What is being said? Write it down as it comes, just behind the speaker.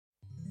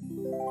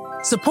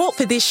Support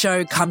for this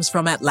show comes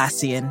from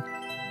Atlassian.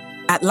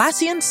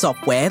 Atlassian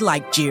software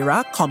like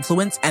Jira,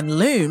 Confluence, and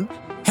Loom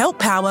help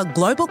power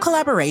global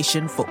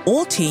collaboration for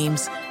all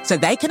teams so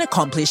they can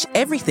accomplish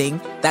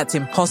everything that's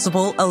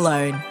impossible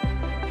alone.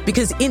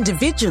 Because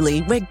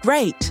individually, we're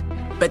great,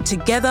 but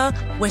together,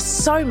 we're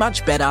so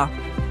much better.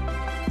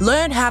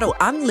 Learn how to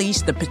unleash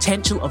the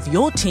potential of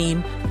your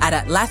team at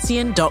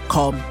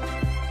Atlassian.com.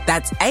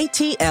 That's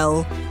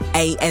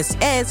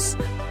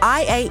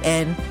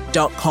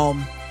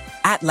Atlassian.com.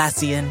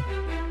 Atlassian.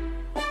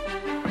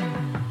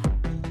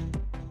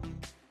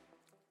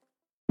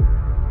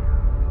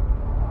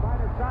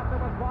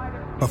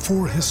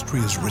 Before history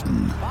is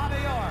written,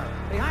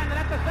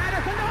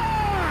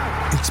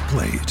 it's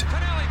played.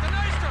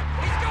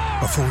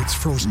 Before it's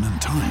frozen in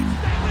time,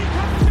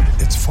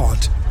 it's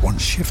fought one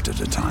shift at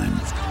a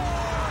time.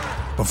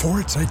 Before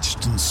it's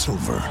etched in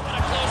silver,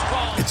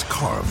 it's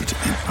carved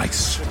in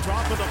ice.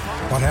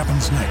 What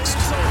happens next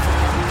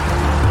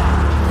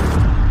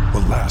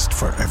will last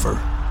forever.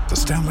 The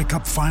Stanley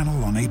Cup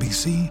Final on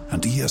ABC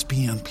and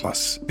ESPN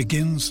Plus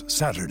begins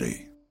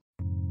Saturday.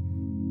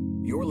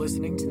 You're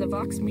listening to the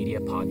Vox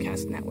Media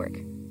Podcast Network.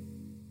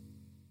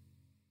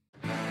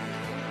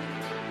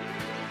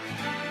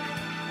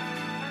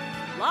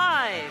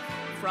 Live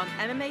from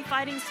MMA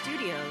Fighting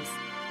Studios,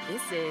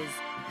 this is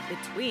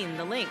Between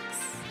the Links.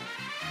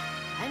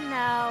 And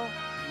now,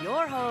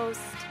 your host,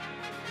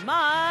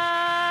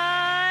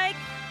 Mike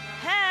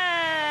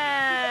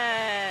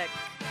Heck.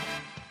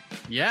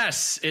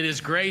 Yes, it is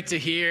great to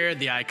hear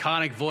the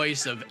iconic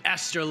voice of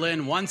Esther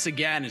Lynn once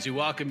again as we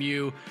welcome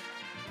you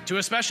to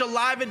a special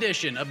live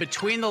edition of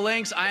Between the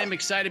Links. I am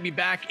excited to be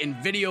back in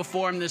video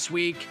form this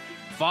week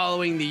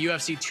following the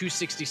UFC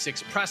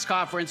 266 press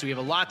conference. We have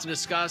a lot to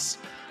discuss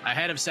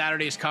ahead of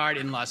Saturday's card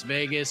in Las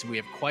Vegas. We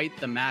have quite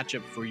the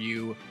matchup for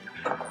you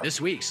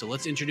this week. So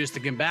let's introduce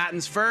the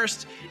combatants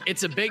first.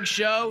 It's a big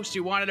show, so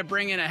you wanted to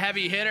bring in a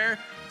heavy hitter.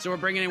 So we're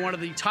bringing in one of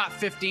the top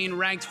 15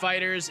 ranked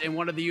fighters in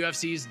one of the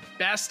UFC's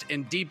best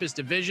and deepest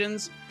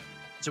divisions.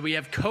 So we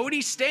have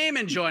Cody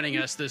Stamann joining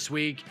us this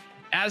week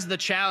as the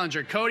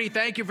challenger. Cody,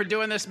 thank you for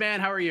doing this, man.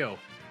 How are you?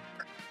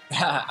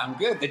 I'm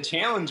good. The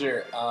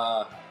challenger.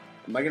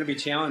 Am I going to be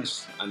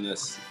challenged on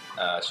this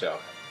show?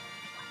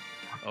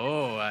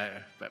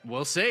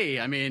 We'll see.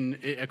 I mean,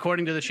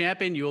 according to the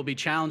champion, you will be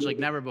challenged like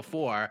never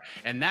before.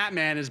 And that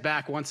man is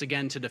back once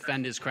again to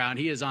defend his crown.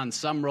 He is on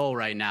some roll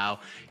right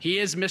now. He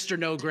is Mr.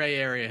 No Gray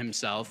Area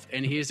himself,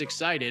 and he is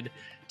excited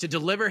to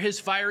deliver his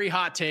fiery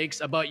hot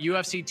takes about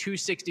UFC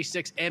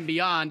 266 and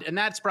beyond. And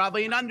that's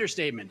probably an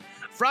understatement.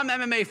 From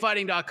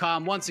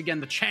MMAfighting.com, once again,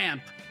 the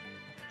champ,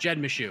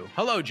 Jed Meshew.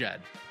 Hello,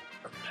 Jed.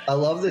 I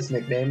love this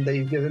nickname that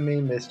you've given me,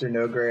 Mr.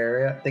 No Gray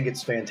Area. I think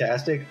it's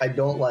fantastic. I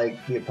don't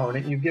like the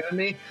opponent you've given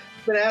me.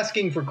 I've been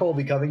asking for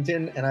Colby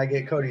Covington, and I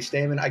get Cody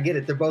Stamann. I get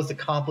it. They're both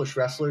accomplished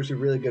wrestlers who are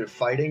really good at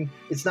fighting.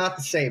 It's not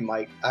the same,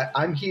 Mike.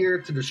 I'm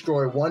here to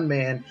destroy one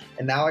man,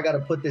 and now I got to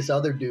put this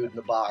other dude in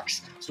the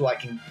box so I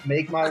can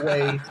make my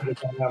way to the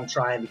guy I'm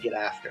trying to get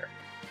after.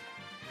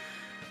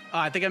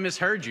 I think I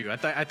misheard you. I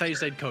thought you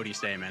said Cody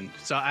Stamann.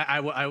 So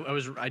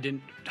I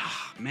didn't.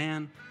 Oh,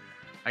 man.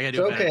 I gotta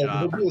do a better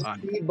job. We'll do a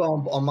speed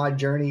bump on my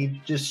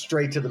journey just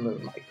straight to the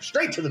moon, Mike.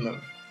 Straight to the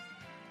moon.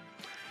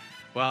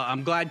 Well,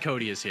 I'm glad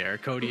Cody is here.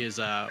 Cody is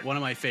one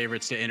of my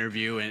favorites to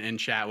interview and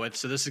chat with.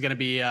 So this is going to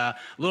be a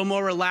little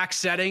more relaxed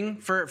setting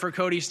for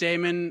Cody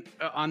Stamann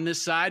on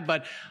this side.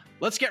 But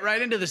let's get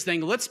right into this thing.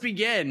 Let's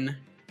begin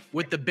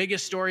with the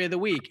biggest story of the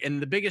week.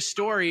 And the biggest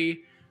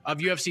story of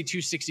UFC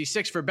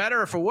 266, for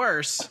better or for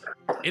worse,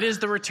 it is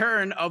the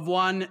return of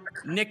one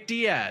Nick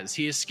Diaz.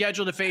 He is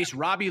scheduled to face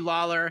Robbie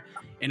Lawler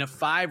in a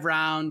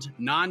 5-round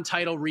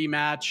non-title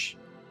rematch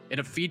in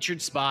a featured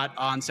spot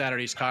on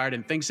Saturday's card,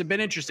 and things have been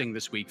interesting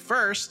this week.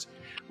 First,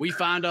 we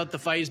found out the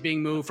fight is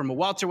being moved from a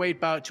welterweight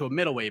bout to a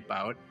middleweight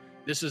bout.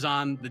 This is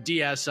on the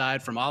Diaz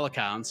side from all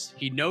accounts.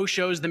 He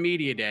no-shows the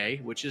media day,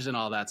 which isn't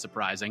all that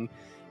surprising.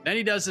 Then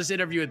he does this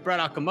interview with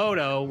Brett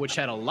Okamoto, which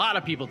had a lot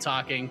of people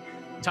talking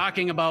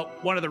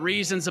about one of the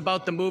reasons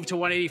about the move to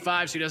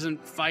 185 so he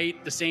doesn't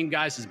fight the same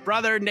guys as his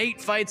brother.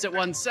 Nate fights at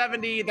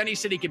 170. Then he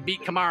said he could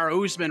beat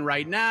Kamaru Usman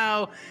right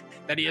now,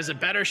 that he has a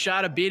better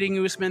shot of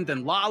beating Usman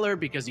than Lawler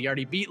because he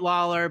already beat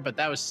Lawler, but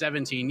that was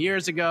 17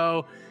 years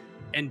ago.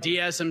 And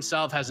Diaz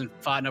himself hasn't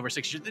fought in over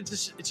 6 years.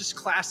 It's just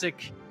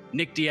classic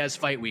Nick Diaz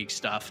fight week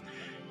stuff.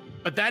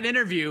 But that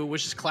interview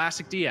was just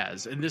classic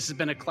Diaz. And this has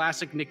been a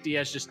classic Nick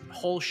Diaz just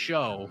whole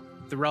show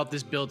throughout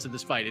this build to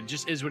this fight. It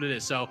just is what it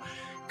is. So,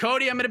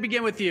 Cody, I'm going to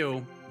begin with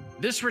you.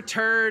 This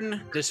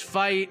return, this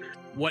fight,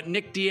 what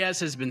Nick Diaz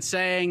has been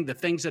saying, the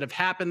things that have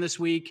happened this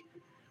week.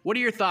 What are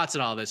your thoughts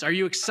on all this? Are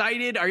you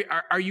excited?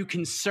 Are you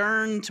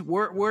concerned?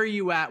 Where are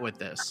you at with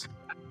this?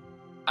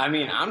 I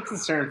mean, I'm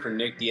concerned for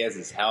Nick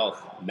Diaz's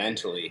health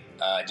mentally,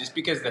 just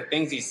because the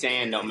things he's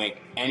saying don't make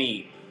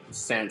any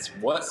sense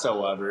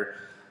whatsoever.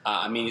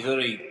 I mean, he's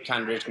literally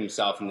contradicting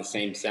himself in the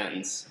same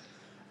sentence.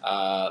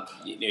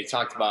 He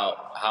talked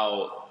about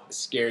how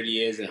scared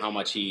he is and how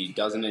much he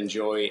doesn't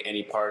enjoy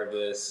any part of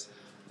this.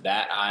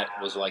 That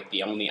was like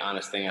the only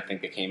honest thing I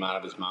think that came out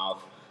of his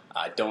mouth.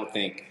 I don't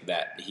think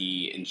that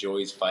he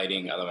enjoys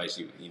fighting. Otherwise,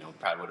 he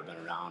probably would have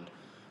been around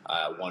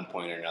at one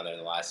point or another in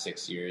the last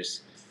 6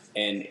 years.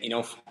 And,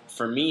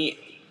 for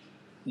me,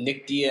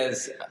 Nick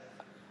Diaz,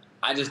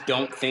 I just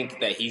don't think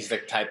that he's the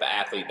type of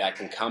athlete that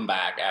can come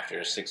back after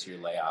a 6-year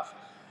layoff.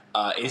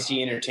 Is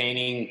he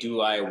entertaining?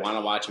 Do I want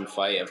to watch him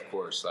fight? Of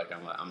course. Like,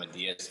 I'm a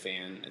Diaz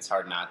fan. It's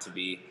hard not to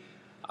be.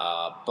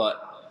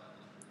 But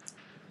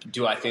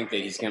do I think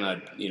that he's going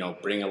to,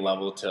 bring a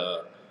level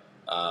to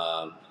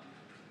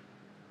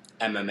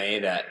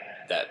MMA that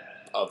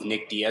of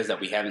Nick Diaz that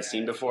we haven't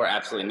seen before?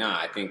 Absolutely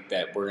not. I think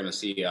that we're going to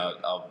see a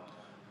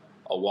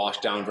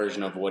washed down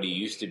version of what he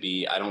used to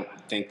be. I don't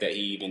think that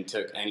he even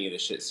took any of the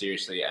shit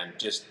seriously. I'm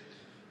just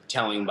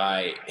telling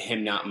by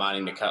him not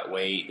wanting to cut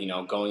weight,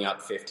 going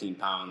up 15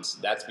 pounds.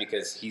 That's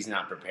because he's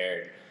not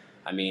prepared.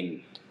 I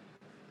mean,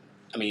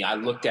 I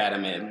looked at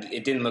him and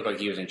it didn't look like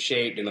he was in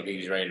shape. Didn't look like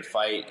he was ready to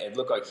fight. It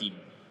looked like he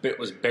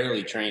was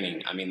barely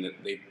training. I mean,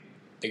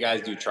 the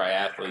guys do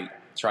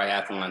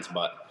triathlons,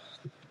 but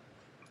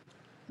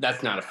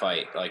that's not a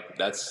fight. Like,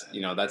 that's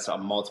a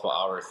multiple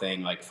hour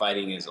thing. Like,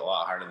 fighting is a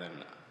lot harder than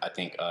I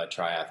think a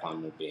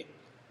triathlon would be.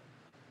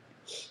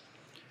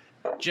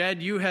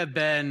 Jed, you have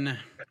been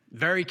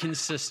very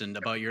consistent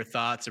about your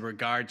thoughts in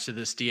regards to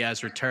this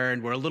Diaz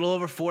return. We're a little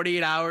over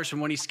 48 hours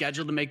from when he's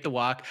scheduled to make the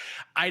walk.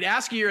 I'd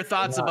ask you your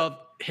thoughts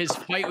about his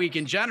fight week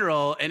in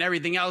general and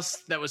everything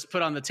else that was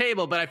put on the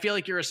table, but I feel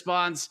like your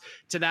response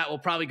to that will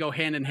probably go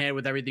hand in hand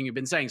with everything you've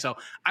been saying. So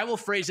I will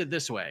phrase it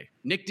this way.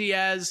 Nick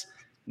Diaz,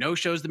 no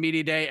shows the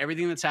media day,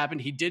 everything that's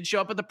happened. He did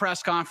show up at the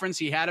press conference.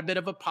 He had a bit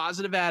of a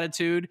positive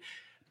attitude,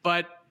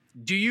 but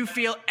do you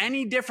feel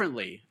any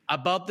differently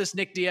about this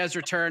Nick Diaz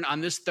return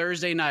on this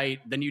Thursday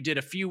night than you did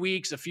a few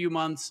weeks, a few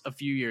months, a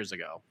few years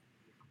ago?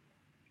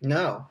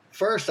 No.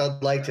 First,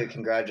 I'd like to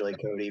congratulate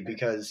Cody,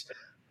 because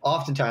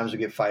oftentimes we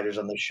get fighters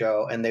on the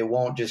show and they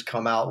won't just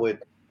come out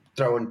with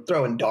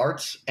throwing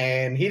darts,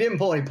 and he didn't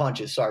pull any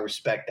punches, so I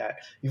respect that.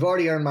 You've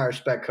already earned my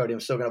respect, Cody. I'm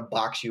still going to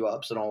box you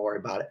up, so don't worry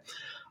about it.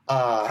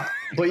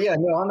 But yeah,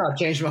 no, I'm not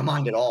changing my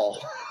mind at all.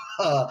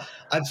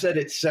 I've said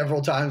it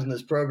several times in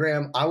this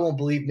program. I won't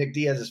believe Nick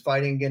Diaz is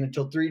fighting again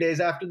until 3 days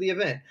after the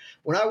event.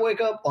 When I wake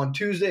up on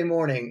Tuesday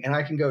morning and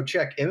I can go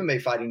check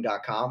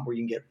MMAfighting.com, where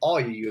you can get all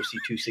your UFC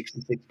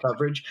 266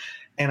 coverage,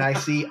 and I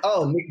see,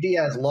 Nick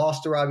Diaz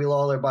lost to Robbie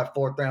Lawler by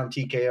 4th round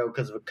TKO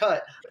because of a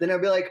cut, then I'll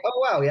be like,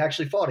 oh, wow, he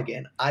actually fought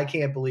again. I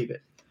can't believe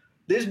it.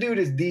 This dude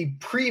is the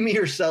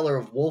premier seller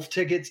of wolf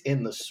tickets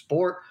in the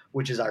sport,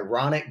 which is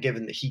ironic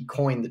given that he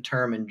coined the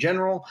term in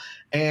general.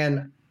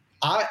 And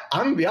I'm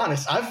going to be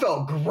honest, I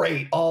felt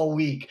great all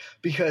week,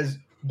 because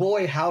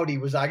boy, howdy,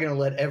 was I going to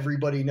let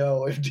everybody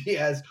know if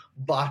Diaz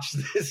botched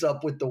this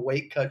up with the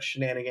weight cut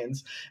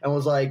shenanigans and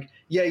was like,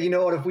 yeah, you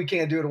know what, if we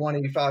can't do it at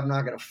 185, I'm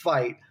not going to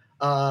fight.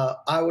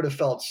 I would have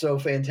felt so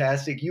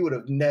fantastic. You would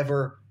have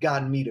never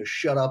gotten me to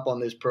shut up on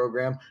this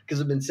program, because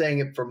I've been saying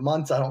it for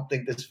months. I don't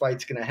think this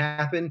fight's going to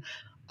happen.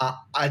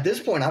 At this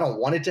point, I don't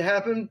want it to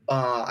happen.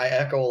 I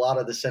echo a lot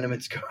of the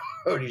sentiments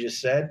Cody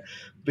just said,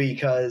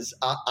 because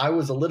I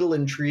was a little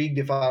intrigued.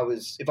 If I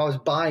was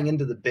buying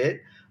into the bit,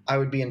 I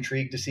would be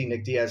intrigued to see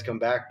Nick Diaz come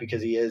back,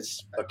 because he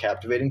is a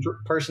captivating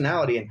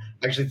personality. And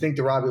I actually think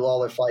the Robbie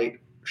Lawler fight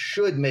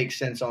should make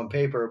sense on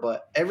paper.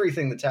 But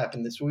everything that's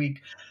happened this week,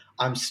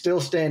 I'm still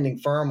standing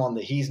firm on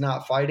the he's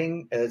not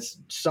fighting, as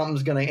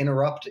something's going to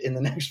interrupt in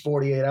the next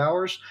 48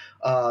 hours,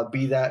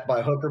 be that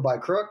by hook or by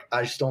crook.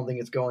 I just don't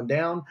think it's going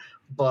down.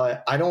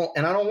 But I don't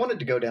want it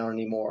to go down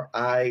anymore.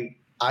 I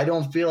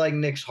don't feel like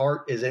Nick's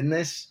heart is in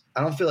this.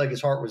 I don't feel like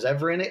his heart was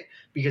ever in it,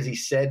 because he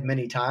said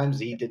many times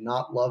that he did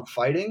not love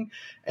fighting.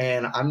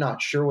 And I'm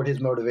not sure what his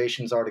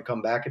motivations are to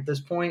come back at this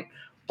point.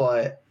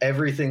 But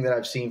everything that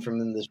I've seen from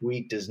him this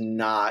week does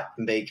not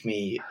make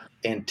me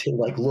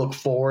look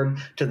forward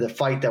to the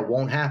fight that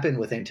won't happen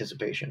with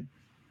anticipation.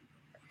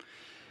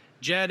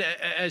 Jed,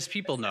 as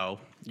people know,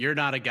 you're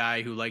not a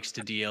guy who likes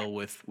to deal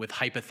with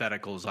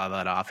hypotheticals all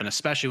that often,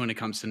 especially when it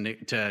comes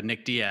to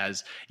Nick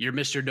Diaz. You're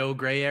Mr. No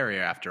Gray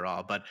Area after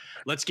all, but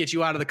let's get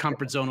you out of the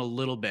comfort zone a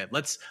little bit.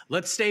 Let's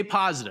stay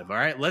positive, all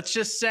right? Let's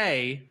just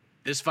say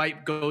this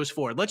fight goes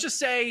forward. Let's just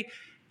say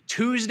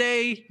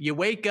Tuesday, you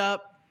wake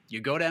up, you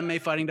go to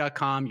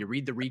MMAfighting.com, you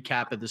read the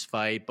recap of this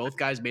fight. Both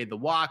guys made the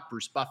walk.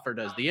 Bruce Buffer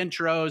does the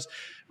intros.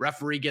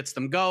 Referee gets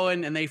them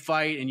going, and they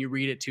fight, and you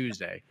read it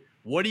Tuesday.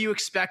 What are you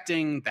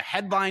expecting the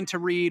headline to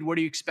read? What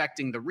are you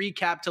expecting the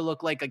recap to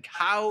look like? Like,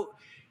 how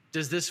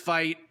does this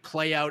fight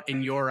play out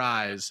in your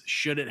eyes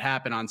should it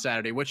happen on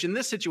Saturday? Which in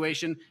this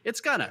situation, it's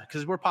gonna,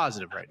 because we're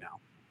positive right now.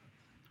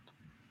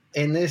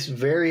 In this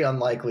very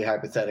unlikely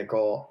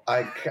hypothetical,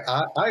 I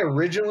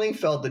originally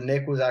felt that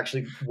Nick was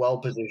actually well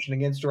positioned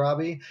against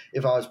Robbie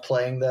if I was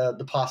playing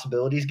the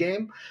possibilities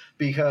game,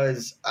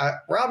 because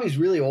Robbie's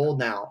really old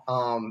now.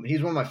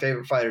 He's one of my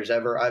favorite fighters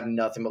ever. I have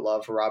nothing but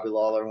love for Robbie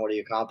Lawler and what he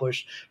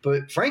accomplished.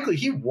 But frankly,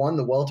 he won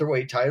the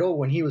welterweight title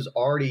when he was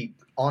already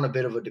on a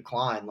bit of a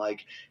decline.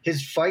 Like,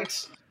 his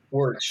fights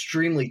were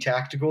extremely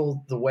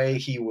tactical, the way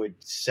he would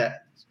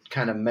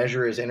kind of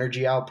measure his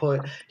energy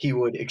output. He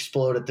would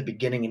explode at the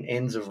beginning and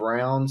ends of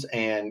rounds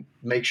and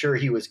make sure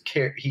he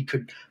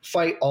could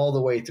fight all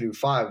the way through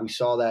 5. We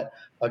saw that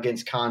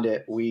against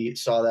Condit. We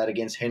saw that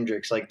against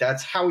Hendricks. Like,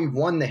 that's how he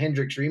won the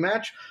Hendricks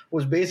rematch,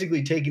 was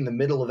basically taking the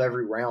middle of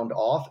every round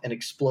off and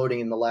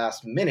exploding in the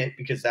last minute,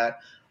 because that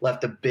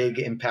left a big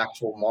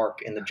impactful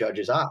mark in the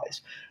judge's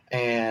eyes.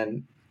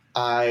 And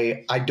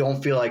I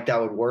don't feel like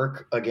that would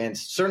work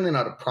against, certainly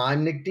not a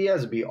prime Nick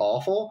Diaz. It'd be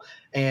awful.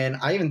 And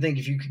I even think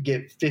if you could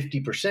get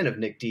 50% of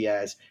Nick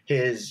Diaz,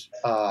 his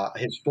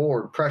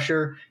forward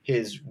pressure,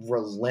 his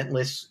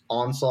relentless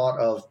onslaught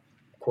of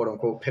quote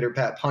unquote pitter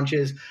pat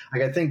punches,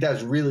 like, I think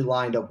that's really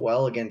lined up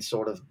well against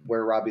sort of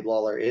where Robbie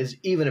Lawler is,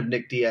 even if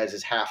Nick Diaz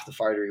is half the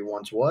fighter he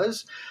once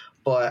was.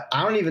 But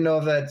I don't even know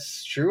if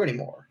that's true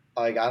anymore.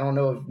 Like, I don't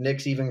know if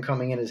Nick's even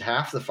coming in as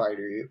half the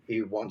fighter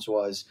he once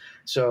was.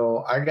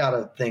 So I got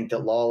to think that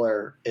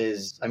Lawler's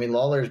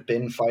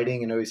been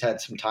fighting. I know he's had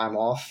some time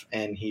off,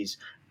 and he's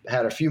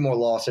had a few more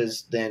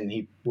losses than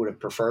he would have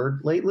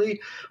preferred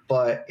lately,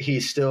 but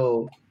he's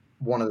still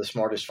one of the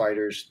smartest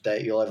fighters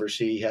that you'll ever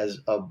see. He has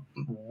a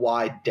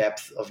wide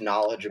depth of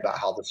knowledge about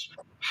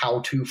how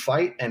to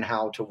fight and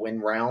how to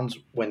win rounds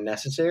when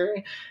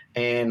necessary.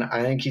 And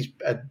I think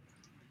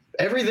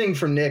everything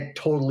from Nick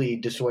totally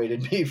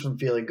dissuaded me from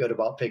feeling good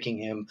about picking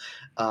him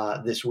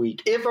this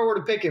week. If I were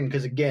to pick him,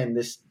 because again,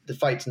 the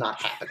fight's not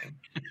happening.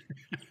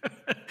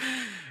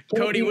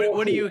 Cody,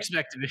 what do you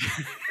expect to be?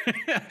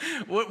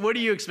 What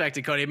do you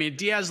expect, Cody? I mean,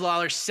 Diaz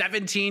Lawler,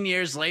 17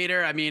 years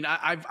later. I mean,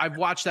 I've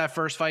watched that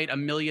first fight a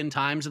million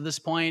times at this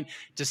point.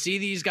 To see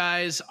these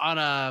guys on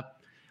a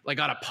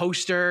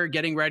poster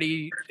getting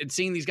ready, and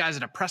seeing these guys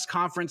at a press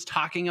conference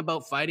talking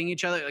about fighting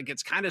each other, like,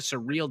 it's kind of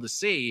surreal to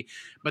see.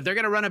 But they're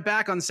going to run it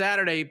back on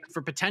Saturday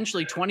for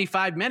potentially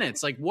 25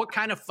 minutes. Like, what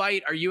kind of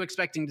fight are you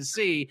expecting to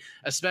see,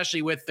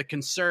 especially with the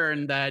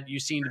concern that you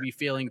seem to be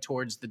feeling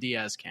towards the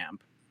Diaz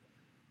camp?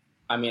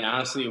 I mean,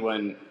 honestly,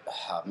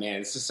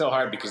 this is so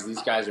hard, because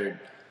these guys are,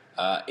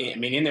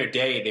 in their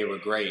day, they were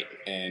great.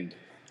 And,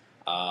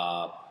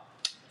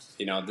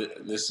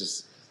 this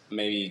is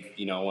maybe,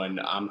 when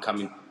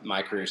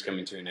my career's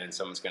coming to an end,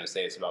 someone's going to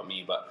say it's about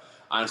me. But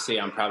honestly,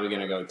 I'm probably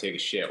going to go take a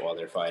shit while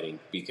they're fighting,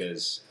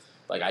 because,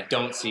 like, I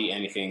don't see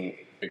anything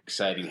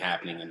exciting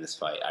happening in this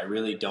fight. I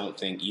really don't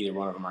think either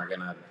one of them are going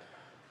to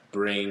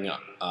bring, a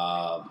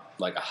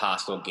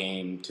hostile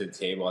game to the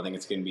table. I think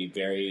it's going to be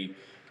very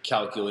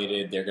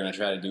calculated. They're going to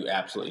try to do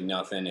absolutely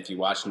nothing. If you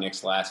watch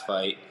Nick's last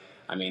fight,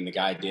 the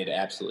guy did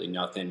absolutely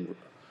nothing.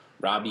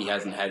 Robbie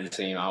hasn't had the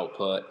same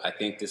output. I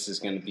think this is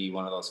going to be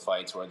one of those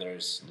fights where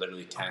there's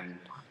literally 10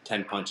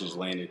 punches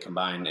landed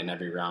combined in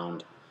every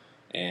round,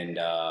 and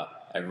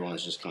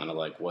everyone's just kind of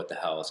like, what the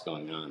hell is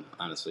going on,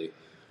 honestly.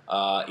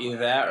 Either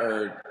that,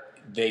 or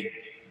they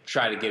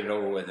try to get it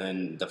over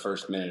within the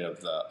first minute of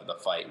the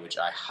fight, which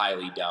I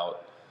highly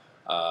doubt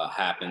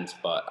happens.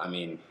 But,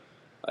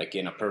 like,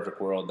 in a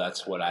perfect world,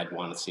 that's what I'd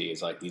want to see,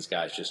 is like these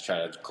guys just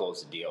try to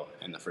close the deal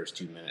in the first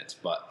 2 minutes.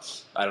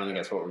 But I don't think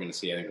that's what we're going to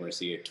see. I think we're going to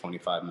see a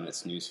 25-minute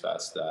snooze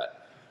fest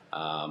that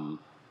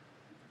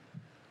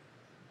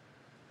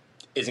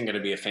isn't going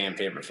to be a fan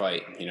favorite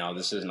fight.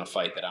 This isn't a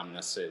fight that I'm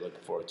necessarily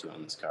looking forward to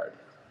on this card.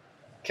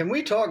 Can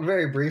we talk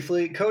very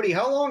briefly? Cody,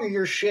 how long are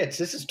your shits?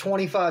 This is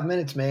 25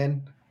 minutes,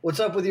 man. What's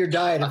up with your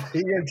diet? I'm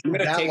going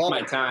to take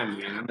my time,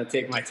 man. I'm going to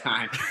take my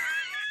time.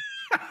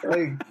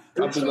 Like,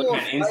 I'll be looking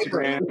at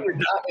Instagram. Your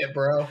diet,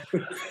 bro.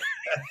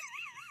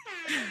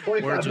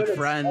 Words with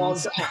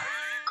friends.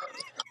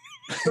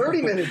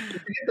 30 minutes. You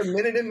get the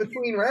minute in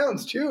between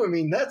rounds, too.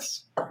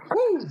 That's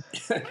woo.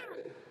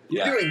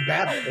 You're doing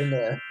battle in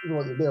there. Is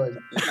what you're doing.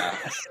 Yeah.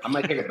 I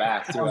might take it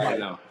back, too. I don't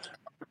know.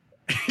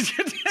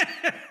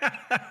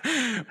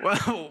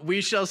 Well,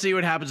 we shall see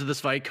what happens to this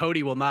fight.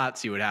 Cody will not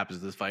see what happens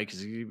to this fight,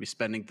 because he'll be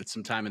spending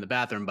some time in the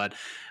bathroom. But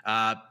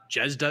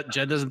Jed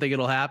doesn't think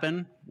it'll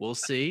happen. We'll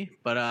see.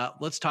 But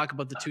let's talk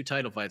about the two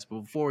title fights.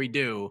 But before we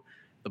do,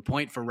 the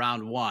point for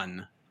round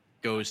 1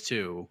 goes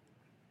to...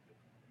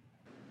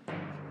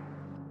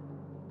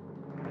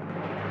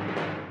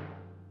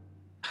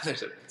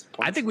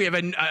 I think we have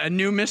a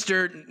new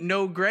Mr.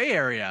 No Gray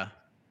Area.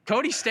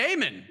 Cody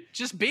Stamen,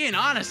 just being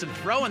honest and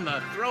throwing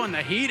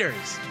the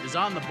heaters, is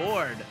on the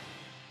board.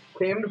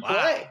 Came to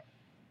play.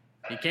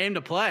 He came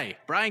to play.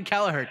 Brian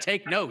Kelleher,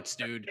 take notes,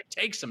 dude.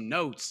 Take some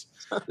notes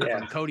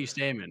from Cody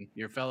Stamen,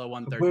 your fellow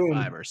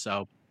 135er.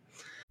 So,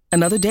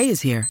 another day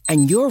is here,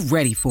 and you're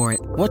ready for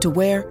it. What to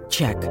wear?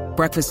 Check.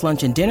 Breakfast,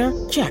 lunch, and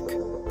dinner? Check.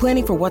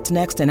 Planning for what's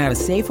next and how to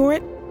save for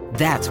it?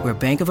 That's where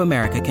Bank of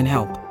America can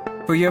help.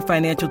 For your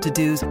financial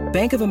to-dos,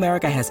 Bank of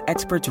America has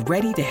experts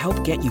ready to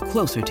help get you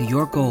closer to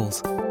your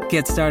goals.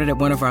 Get started at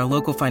one of our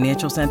local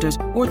financial centers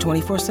or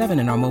 24/7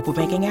 in our mobile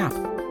banking app.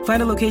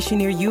 Find a location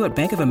near you at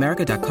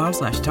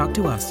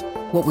bankofamerica.com/talktous.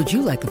 What would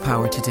you like the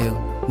power to do?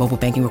 Mobile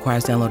banking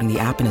requires downloading the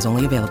app and is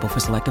only available for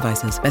select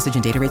devices. Message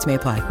and data rates may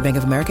apply. Bank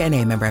of America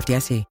NA, member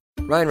FDIC.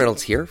 Ryan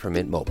Reynolds here from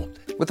Mint Mobile.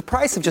 With the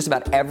price of just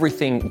about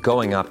everything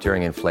going up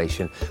during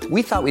inflation,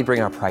 we thought we'd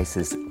bring our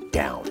prices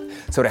down.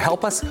 So to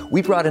help us,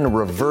 we brought in a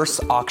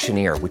reverse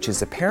auctioneer, which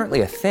is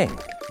apparently a thing.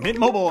 Mint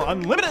Mobile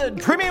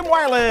Unlimited Premium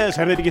Wireless.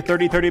 How to get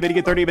 30, 30, bit to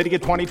get 30, bit to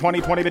get 20,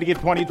 20, 20, bit to get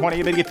 20, 20,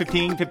 bit to get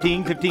 15,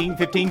 15, 15,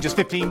 15, just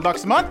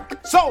 $15 a month?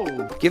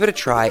 Sold! Give it a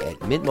try at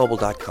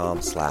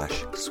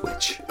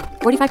mintmobile.com/switch.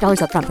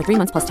 $45 up front for 3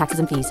 months plus taxes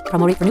and fees.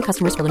 Promo rate for new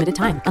customers for limited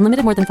time.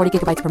 Unlimited more than 40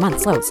 gigabytes per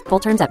month. Slows full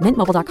terms at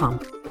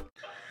mintmobile.com.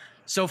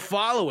 So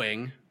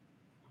following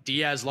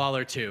Diaz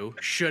Lawler 2,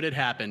 should it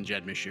happen,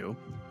 Jed Mishu,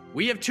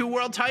 we have 2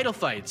 world title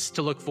fights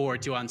to look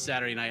forward to on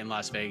Saturday night in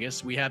Las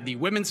Vegas. We have the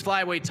women's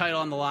flyweight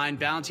title on the line.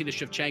 Valentina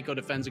Shevchenko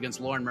defends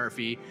against Lauren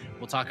Murphy.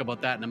 We'll talk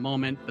about that in a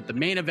moment. But the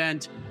main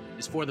event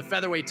is for the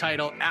featherweight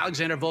title.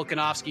 Alexander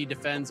Volkanovski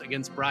defends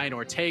against Brian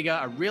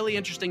Ortega. A really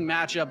interesting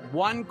matchup.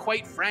 One,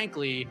 quite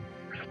frankly,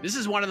 this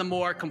is one of the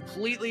more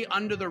completely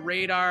under the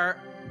radar,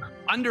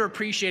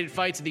 underappreciated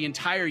fights of the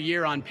entire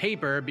year on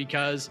paper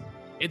because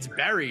it's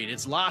buried.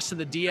 It's lost to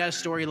the Diaz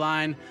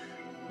storyline.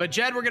 But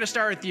Jed, we're going to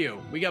start with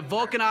you. We got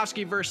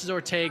Volkanovski versus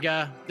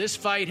Ortega. This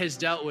fight has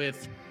dealt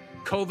with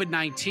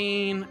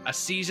COVID-19, a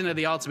season of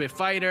The Ultimate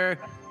Fighter,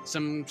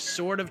 some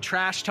sort of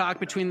trash talk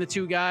between the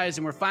two guys,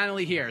 and we're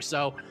finally here.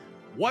 So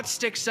what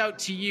sticks out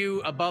to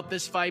you about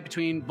this fight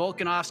between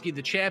Volkanovski,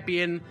 the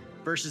champion,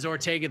 versus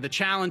Ortega, the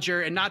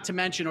challenger, and not to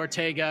mention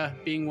Ortega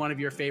being one of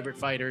your favorite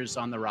fighters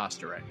on the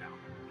roster right now?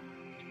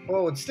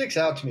 Well, what sticks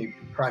out to me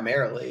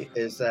primarily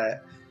is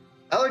that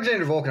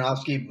Alexander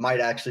Volkanovski might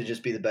actually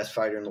just be the best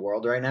fighter in the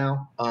world right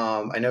now.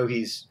 I know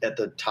he's at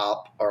the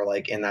top or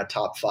like in that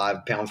top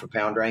 5 pound for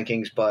pound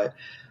rankings, but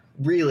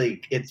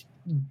really it's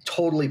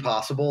totally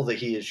possible that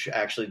he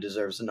actually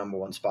deserves the number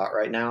 1 spot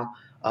right now.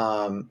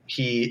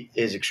 He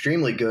is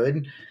extremely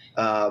good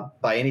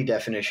by any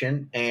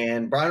definition,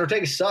 and Brian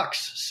Ortega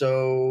sucks.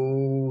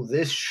 So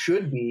this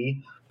should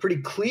be pretty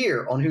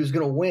clear on who's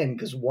going to win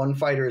because one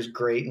fighter is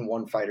great and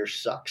one fighter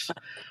sucks.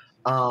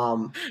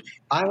 I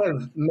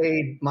have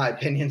made my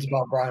opinions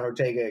about Brian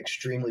Ortega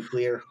extremely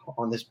clear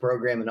on this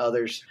program and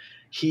others.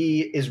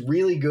 He is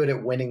really good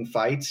at winning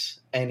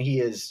fights, and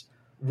he is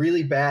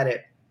really bad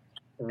at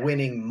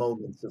winning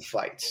moments of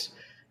fights.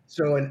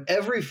 So in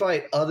every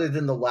fight other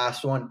than the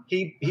last one,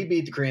 he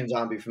beat the Korean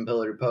Zombie from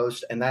pillar to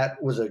post, and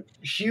that was a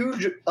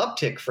huge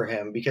uptick for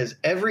him because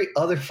every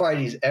other fight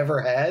he's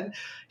ever had,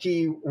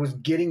 he was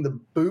getting the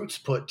boots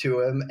put to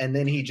him, and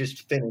then he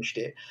just finished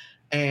it.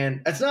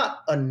 And that's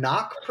not a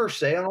knock per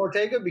se on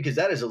Ortega because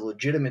that is a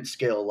legitimate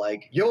skill.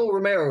 Like Yoel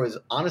Romero is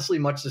honestly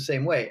much the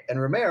same way.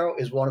 And Romero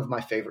is one of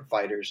my favorite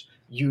fighters.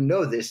 You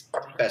know this,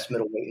 best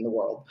middleweight in the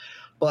world.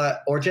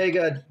 But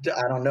Ortega,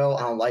 I don't know.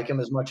 I don't like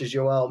him as much as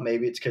Yoel.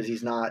 Maybe it's because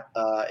he's not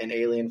an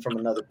alien from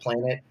another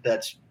planet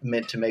that's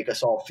meant to make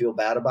us all feel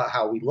bad about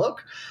how we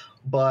look.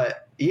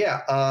 But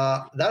yeah,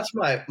 that's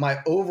my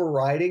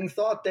overriding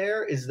thought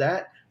there is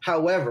that.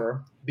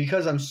 However,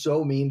 because I'm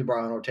so mean to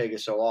Brian Ortega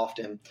so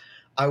often,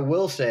 I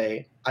will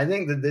say I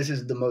think that this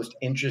is the most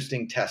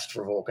interesting test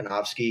for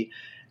Volkanovski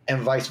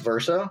and vice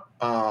versa.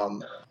 I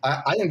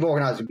think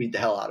Volkanovski beat the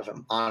hell out of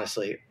him,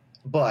 honestly.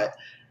 But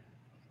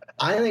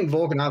I think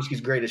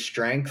Volkanovski's greatest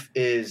strength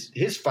is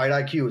his fight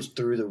IQ is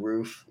through the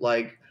roof.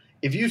 Like,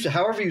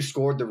 however you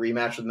scored the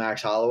rematch with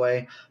Max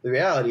Holloway, the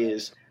reality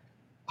is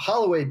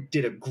Holloway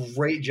did a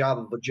great job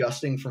of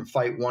adjusting from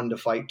fight 1 to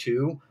fight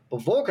 2.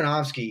 But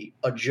Volkanovski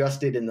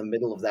adjusted in the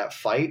middle of that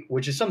fight,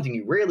 which is something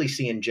you rarely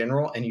see in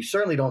general, and you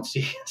certainly don't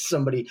see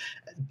somebody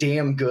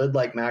damn good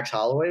like Max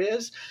Holloway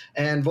is.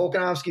 And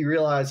Volkanovski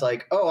realized,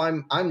 like, oh,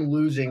 I'm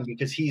losing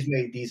because he's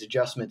made these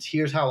adjustments.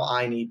 Here's how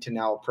I need to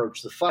now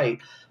approach the fight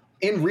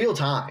in real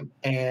time.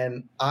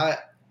 And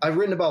I've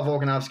written about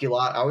Volkanovski a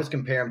lot. I always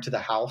compare him to the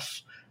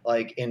house.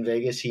 Like in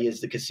Vegas, he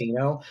is the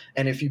casino.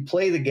 And if you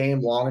play the game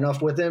long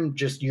enough with him,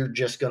 you're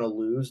just going to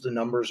lose. The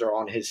numbers are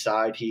on his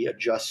side. He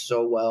adjusts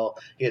so well.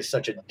 He has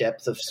such a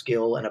depth of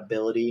skill and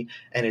ability,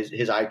 and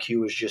his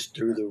IQ is just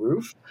through the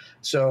roof.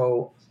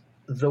 So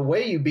the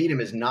way you beat him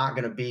is not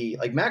going to be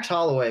like Max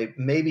Holloway.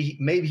 Maybe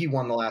he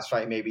won the last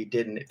fight, maybe he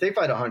didn't. If they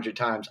fight 100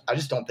 times, I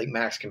just don't think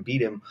Max can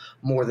beat him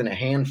more than a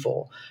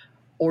handful.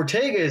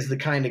 Ortega is the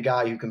kind of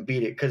guy who can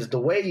beat it because the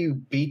way you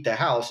beat the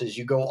house is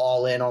you go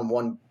all in on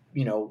one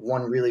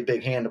really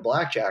big hand of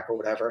blackjack or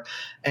whatever.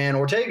 And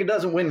Ortega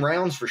doesn't win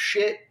rounds for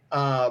shit,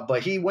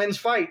 but he wins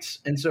fights.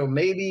 And so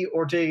maybe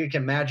Ortega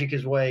can magic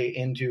his way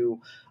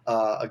into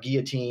a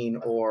guillotine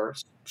or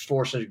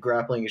force a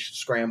grappling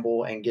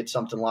scramble and get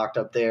something locked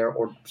up there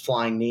or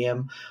flying knee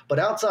him. But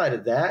outside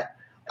of that,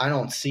 I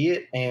don't see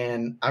it.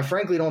 And I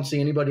frankly don't see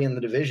anybody in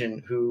the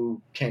division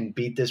who can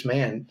beat this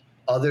man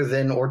other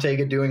than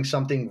Ortega doing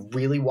something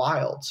really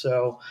wild.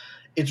 So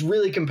it's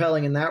really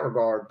compelling in that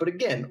regard. But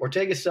again,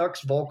 Ortega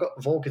sucks.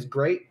 Volk is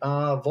great.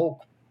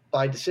 Volk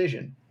by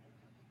decision.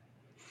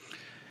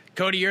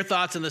 Cody, your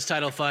thoughts on this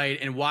title fight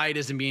and why it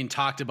isn't being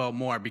talked about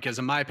more? Because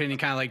in my opinion,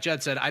 kind of like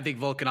Jed said, I think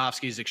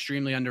Volkanovski is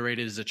extremely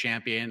underrated as a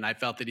champion. I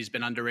felt that he's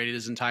been underrated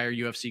his entire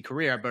UFC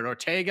career. But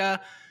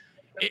Ortega,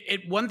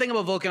 one thing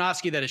about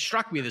Volkanovski that has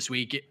struck me this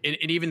week,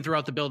 and even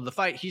throughout the build of the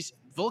fight,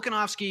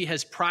 Volkanovski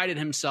has prided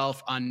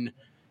himself on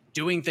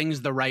doing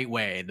things the right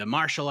way, the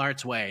martial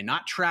arts way,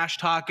 not trash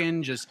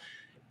talking, just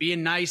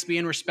being nice,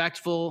 being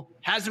respectful.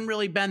 Hasn't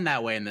really been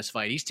that way in this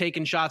fight. He's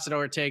taking shots at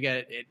Ortega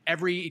at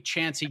every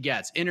chance he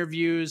gets.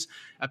 Interviews,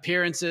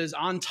 appearances,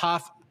 on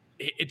tough.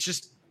 It's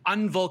just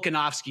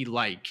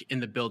un-Volkanovski-like in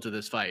the build to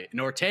this fight.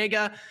 And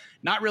Ortega,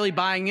 not really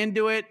buying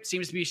into it,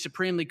 seems to be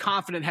supremely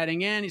confident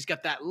heading in. He's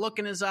got that look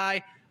in his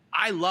eye.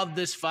 I love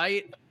this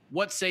fight.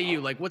 What say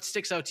you? Like, what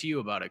sticks out to you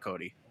about it,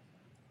 Cody?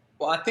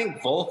 Well, I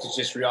think Volk is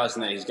just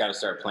realizing that he's got to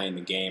start playing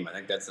the game. I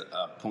think that's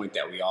a point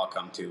that we all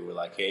come to. We're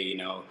like, hey,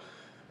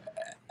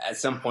 at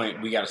some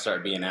point we got to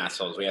start being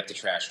assholes. We have to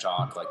trash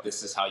talk. Like,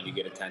 this is how you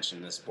get attention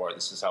in this sport.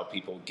 This is how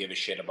people give a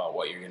shit about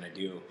what you're going to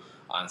do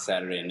on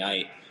Saturday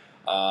night.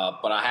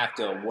 But I have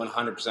to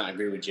 100%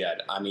 agree with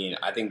Jed. I mean,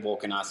 I think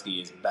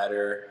Volkanovski is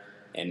better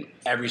in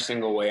every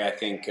single way. I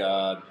think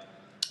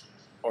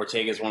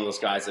Ortega is one of those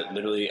guys that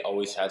literally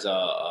always has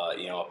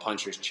a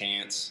puncher's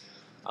chance.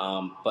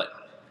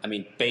 But I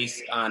mean,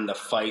 based on the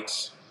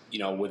fights,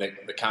 with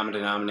the common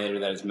denominator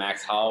that is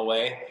Max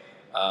Holloway.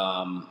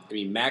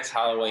 Max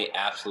Holloway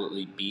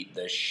absolutely beat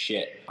the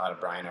shit out of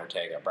Brian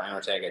Ortega. Brian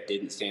Ortega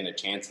didn't stand a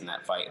chance in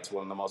that fight. It's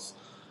one of the most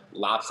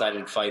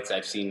lopsided fights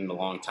I've seen in a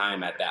long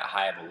time at that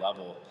high of a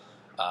level.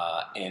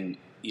 And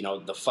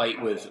the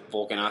fight with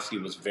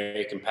Volkanovski was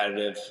very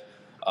competitive.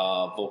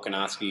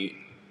 Volkanovski,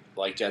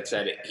 like Jed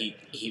said,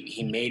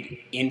 he made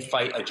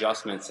in-fight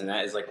adjustments, and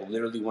that is like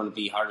literally one of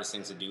the hardest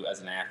things to do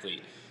as an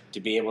athlete, to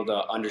be able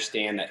to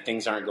understand that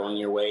things aren't going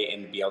your way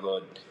and to be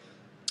able to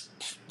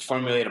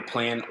formulate a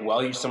plan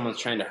while someone's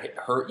trying to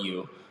hurt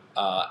you.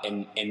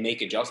 And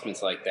make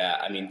adjustments like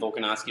that. I mean,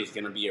 Volkanovski is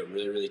going to be a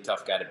really, really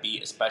tough guy to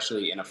beat,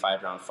 especially in a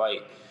 5-round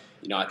fight.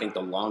 I think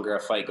the longer a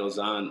fight goes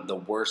on, the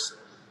worse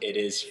it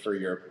is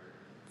for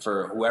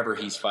whoever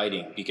he's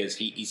fighting, because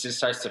he just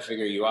starts to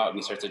figure you out and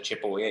he starts to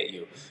chip away at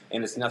you.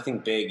 And it's nothing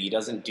big. He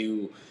doesn't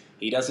do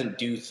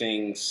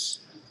things.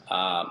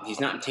 He's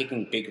not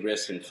taking big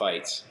risks in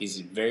fights.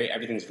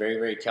 Everything's very,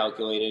 very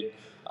calculated.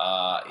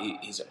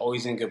 He's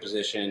always in good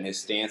position. His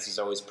stance is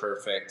always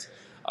perfect.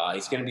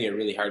 He's going to be a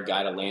really hard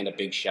guy to land a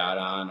big shot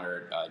on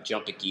or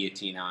jump a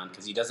guillotine on,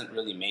 because he doesn't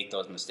really make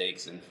those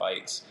mistakes in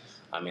fights.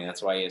 I mean,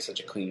 that's why he has such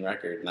a clean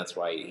record, and that's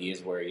why he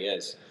is where he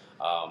is.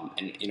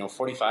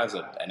 45 is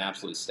an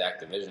absolute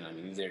stacked division. I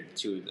mean, these are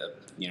two of the,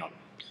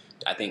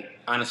 I think,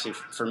 honestly,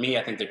 for me,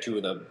 I think they're two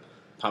of the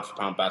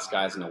pound-for-pound best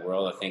guys in the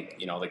world. I think,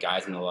 the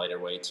guys in the lighter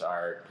weights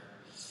are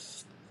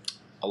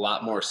a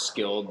lot more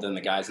skilled than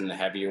the guys in the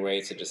heavier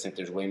weights. I just think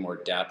there's way more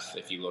depth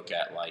if you look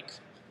at,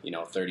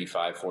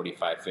 35,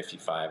 45,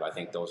 55. I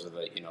think those are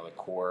the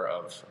core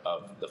of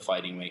the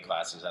fighting weight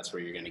classes. That's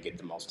where you're going to get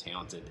the most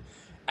talented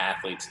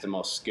athletes, the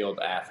most skilled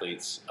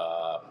athletes,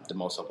 the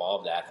most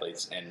evolved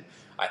athletes. And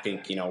I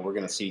think, we're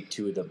going to see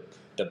two of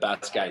the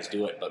best guys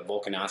do it. But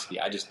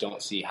Volkanovski, I just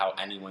don't see how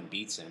anyone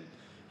beats him.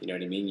 You know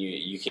what I mean?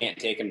 You can't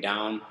take him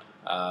down.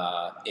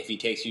 If he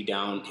takes you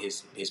down,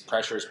 his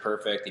pressure is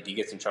perfect. If he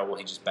gets in trouble,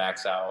 he just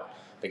backs out.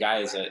 The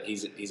guy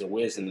he's a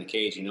whiz in the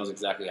cage. He knows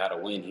exactly how to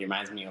win. He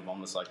reminds me of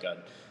almost like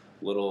a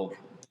little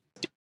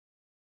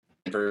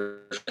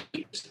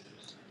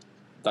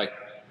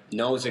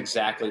knows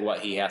exactly what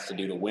he has to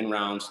do to win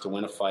rounds, to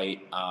win a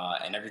fight,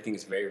 and everything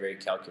is very, very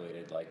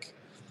calculated.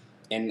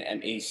 And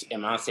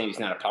I'm not saying he's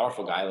not a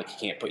powerful guy, like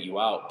he can't put you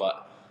out,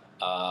 but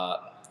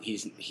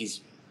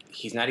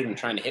he's not even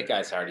trying to hit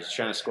guys hard. He's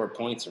trying to score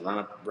points and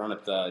run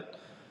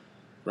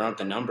up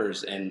the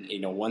numbers. And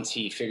once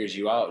he figures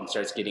you out and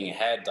starts getting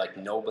ahead,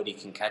 nobody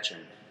can catch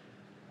him.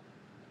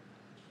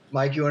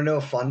 Mike, you want to know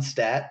a fun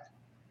stat?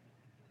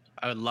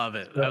 I would love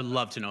it. I would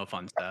love to know a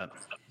fun stat.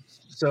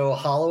 So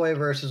Holloway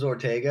versus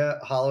Ortega.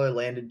 Holloway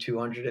landed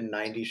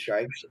 290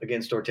 strikes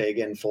against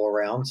Ortega in 4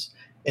 rounds.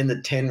 In the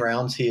 10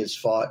 rounds he has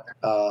fought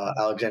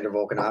Alexander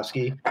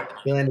Volkanovski,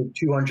 he landed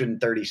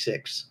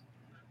 236.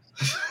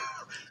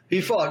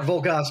 He fought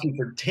Volkanovski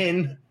for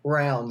 10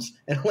 rounds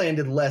and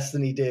landed less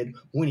than he did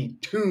when he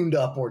tuned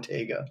up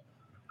Ortega.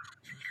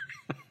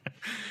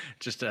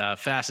 Just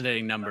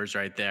fascinating numbers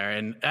right there.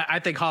 And I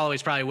think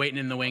Holloway's probably waiting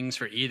in the wings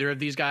for either of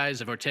these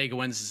guys. If Ortega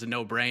wins, it's a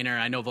no-brainer.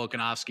 I know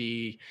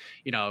Volkanovski,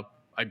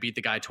 I beat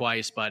the guy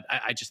twice, but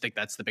I just think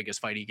that's the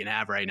biggest fight he can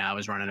have right now,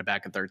 is running it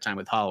back a third time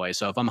with Holloway.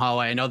 So if I'm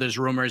Holloway, I know there's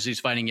rumors he's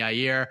fighting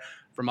Yair.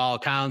 From all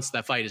accounts,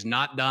 that fight is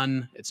not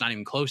done. It's not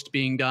even close to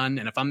being done.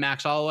 And if I'm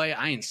Max Holloway,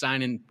 I ain't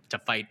signing to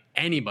fight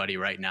anybody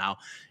right now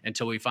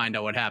until we find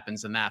out what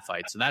happens in that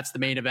fight. So that's the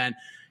main event.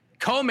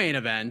 Co-main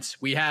event,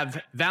 we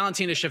have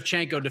Valentina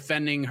Shevchenko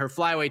defending her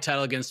flyweight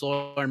title against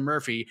Lauren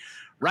Murphy.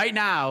 Right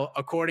now,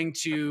 according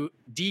to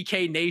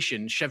DK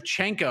Nation,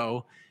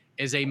 Shevchenko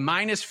is a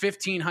minus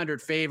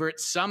 1,500 favorite.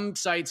 Some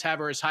sites have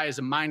her as high as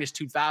a minus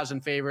 2,000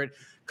 favorite.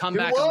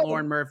 Comeback on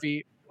Lauren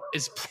Murphy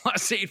is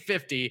plus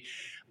 850.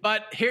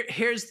 But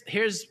here's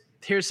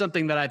here's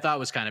something that I thought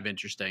was kind of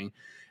interesting.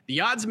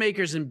 The odds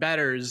makers and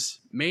bettors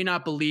may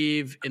not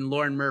believe in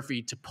Lauren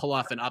Murphy to pull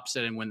off an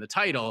upset and win the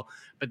title,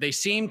 but they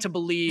seem to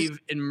believe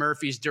in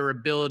Murphy's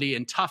durability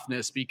and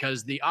toughness,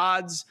 because the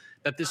odds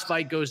that this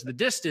fight goes the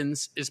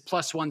distance is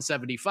plus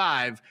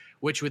 175,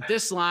 which with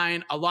this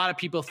line, a lot of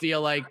people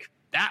feel like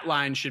that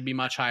line should be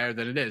much higher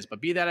than it is.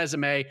 But be that as it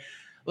may,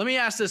 let me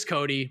ask this,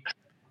 Cody.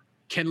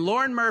 Can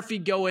Lauren Murphy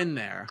go in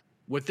there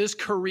with this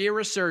career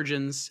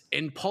resurgence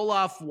and pull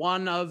off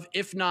one of,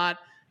 if not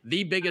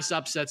the biggest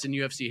upsets in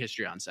UFC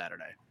history on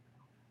Saturday?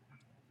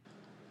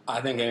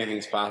 I think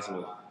anything's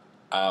possible.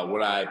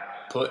 Would I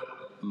put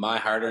my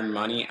hard-earned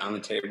money on the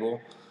table?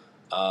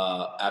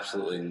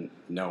 Absolutely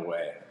no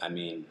way. I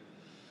mean,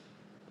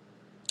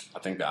 I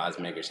think the odds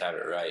makers have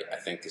it right. I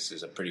think this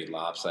is a pretty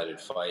lopsided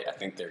fight. I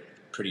think they're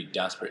pretty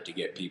desperate to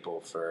get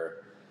people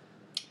for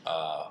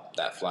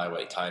that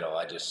flyweight title.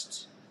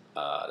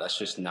 That's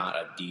just not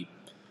a deep.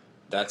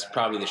 That's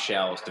probably the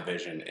shallowest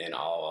division in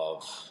all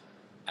of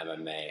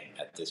MMA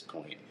at this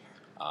point.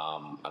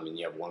 I mean,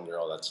 you have one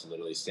girl that's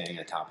literally standing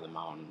at the top of the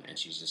mountain, and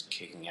she's just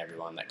kicking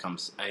everyone that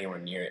comes anywhere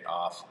near it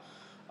off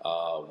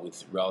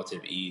with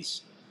relative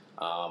ease.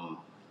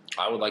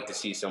 I would like to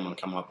see someone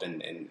come up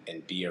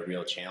and be a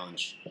real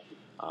challenge,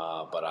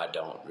 but I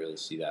don't really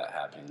see that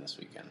happening this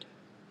weekend.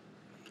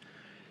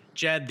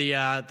 Jed,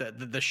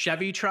 the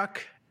Chevy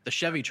truck. The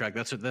Chevy truck,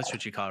 that's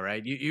what you call it,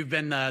 right? You've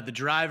been the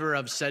driver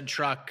of said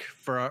truck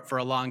for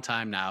a long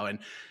time now, and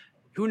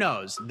who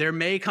knows? There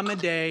may come a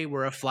day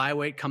where a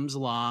flyweight comes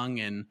along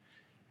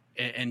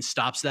and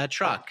stops that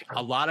truck.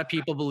 A lot of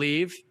people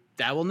believe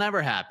that will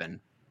never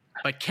happen,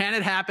 but can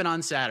it happen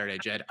on Saturday,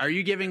 Jed? Are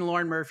you giving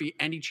Lauren Murphy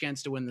any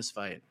chance to win this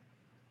fight?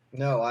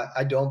 No,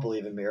 I don't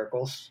believe in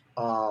miracles.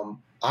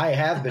 I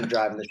have been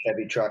driving the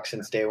Chevy truck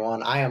since day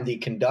one. I am the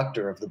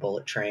conductor of the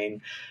bullet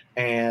train,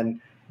 and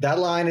that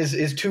line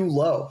is too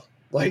low.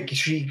 Like,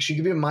 she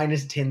could be a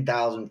minus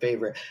 10,000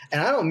 favorite.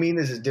 And I don't mean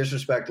this as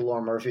disrespect to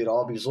Lauren Murphy at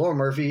all, because Lauren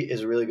Murphy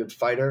is a really good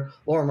fighter.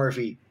 Lauren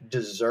Murphy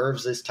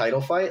deserves this title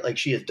fight. Like,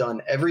 she has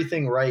done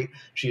everything right.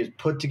 She has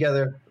put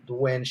together the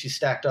win. She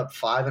stacked up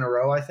 5 in a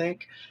row, I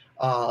think.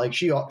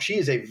 She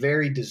is a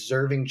very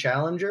deserving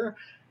challenger,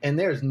 and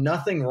there's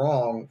nothing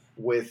wrong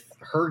with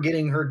her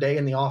getting her day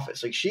in the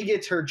office. Like, she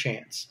gets her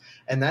chance,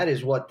 and that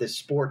is what this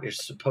sport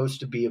is supposed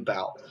to be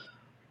about.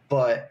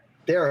 But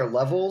there are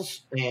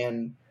levels,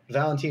 and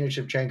Valentina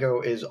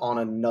Shevchenko is on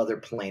another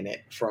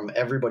planet from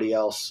everybody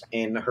else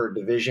in her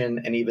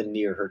division and even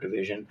near her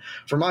division.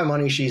 For my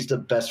money, she's the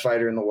best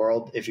fighter in the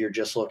world if you're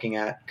just looking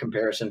at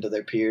comparison to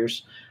their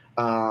peers.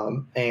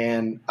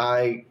 And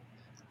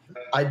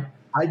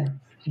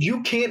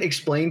you can't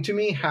explain to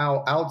me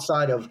how,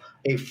 outside of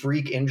a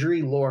freak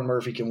injury, Lauren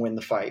Murphy can win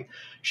the fight.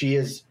 She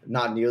is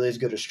not nearly as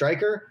good a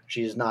striker.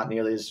 She is not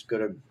nearly as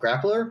good a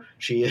grappler.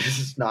 She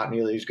is not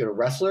nearly as good a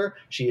wrestler.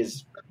 She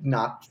is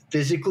not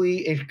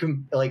physically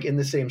in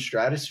the same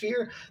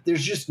stratosphere.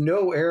 There's just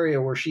no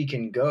area where she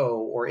can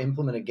go or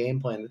implement a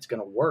game plan that's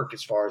going to work,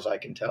 as far as I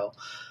can tell.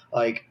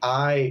 Like,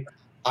 I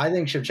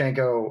think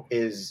Shevchenko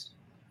is,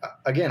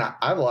 again, I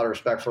have a lot of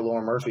respect for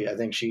Lauren Murphy. I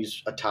think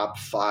she's a top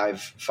 5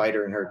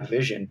 fighter in her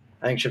division.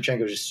 I think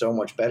Shevchenko is just so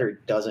much better.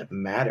 It doesn't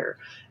matter.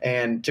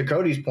 And to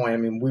Cody's point, I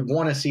mean, we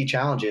want to see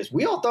challenges.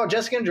 We all thought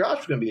Jessica Andrade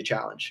was going to be a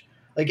challenge.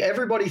 Like,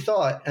 everybody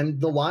thought,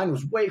 and the line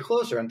was way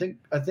closer.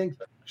 I think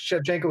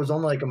Shevchenko was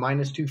only like a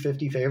minus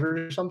 250 favorite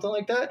or something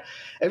like that.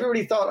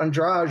 Everybody thought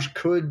Andrade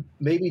could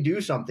maybe do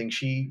something.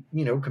 She,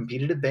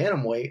 competed at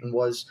bantamweight and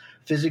was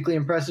physically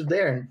impressive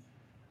there. And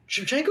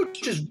Shevchenko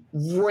just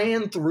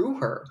ran through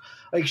her.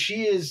 Like,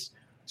 she is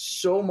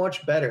so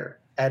much better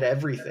at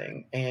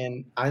everything.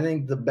 And I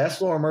think the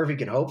best Lauren Murphy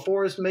can hope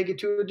for is to make it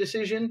to a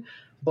decision,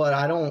 but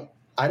I don't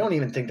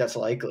even think that's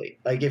likely.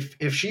 Like,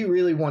 if she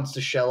really wants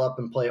to shell up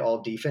and play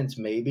all defense,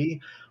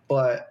 maybe,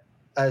 but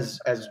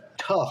as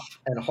tough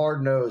and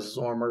hard-nosed as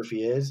Lauren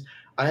Murphy is,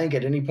 I think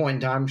at any point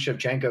in time,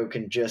 Shevchenko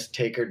can just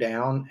take her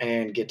down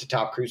and get to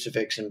top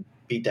crucifix and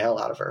beat the hell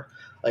out of her.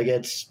 Like,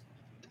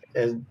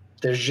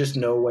 there's just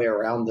no way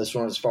around this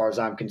one as far as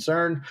I'm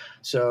concerned.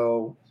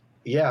 So,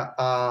 yeah,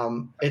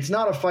 it's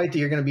not a fight that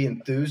you're going to be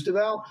enthused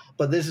about,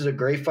 but this is a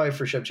great fight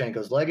for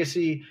Shevchenko's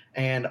legacy,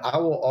 and I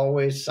will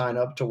always sign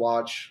up to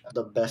watch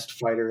the best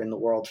fighter in the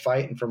world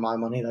fight, and for my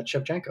money, that's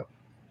Shevchenko.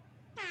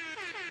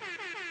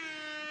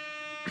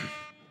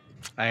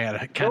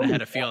 I kind of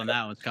had a feeling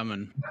that was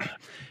coming.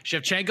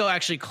 Shevchenko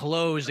actually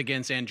closed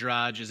against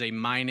Andrade as a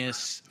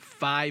minus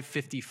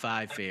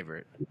 555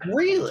 favorite.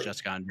 Really?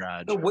 Jessica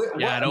Andrade. So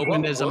it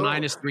opened as a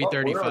minus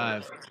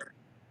 335.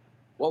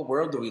 What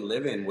world do we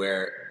live in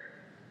where,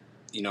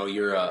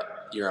 you're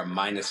a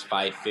minus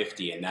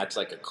 550 and that's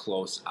like a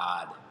close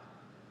odd?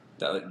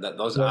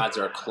 Those odds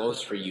are close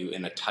for you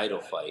in a title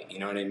fight. You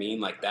know what I mean?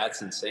 Like,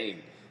 that's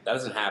insane. That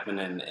doesn't happen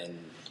in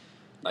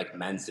like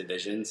men's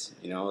divisions.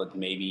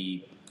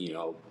 Maybe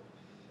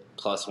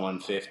plus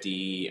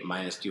 150,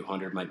 minus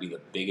 200 might be the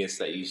biggest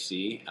that you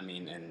see. I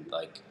mean, and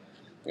like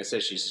I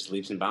said, she's just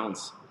leaps and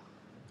bounds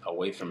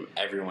away from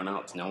everyone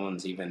else. No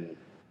one's even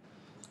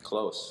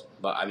close.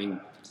 But I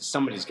mean,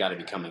 somebody's got to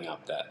be coming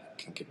up that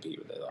can compete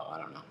with it, though. I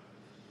don't know.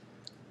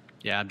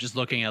 Yeah, I'm just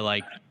looking at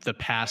like the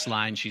past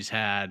line she's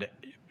had.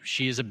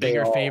 She is a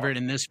bigger favorite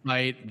in this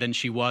fight than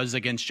she was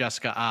against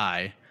Jessica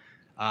Ai,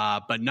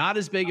 but not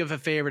as big of a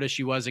favorite as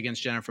she was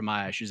against Jennifer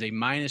Maia. She's a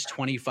minus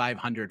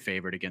 2,500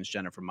 favorite against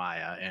Jennifer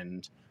Maia,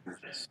 and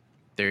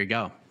there you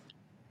go.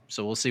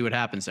 So we'll see what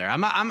happens there.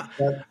 I'm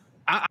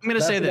going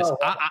to say this.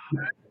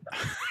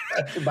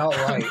 That's about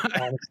right,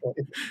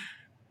 honestly.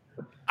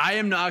 I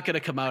am not going to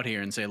come out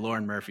here and say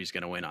Lauren Murphy's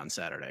going to win on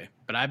Saturday,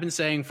 but I've been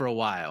saying for a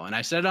while, and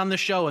I said it on the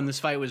show when this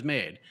fight was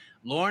made,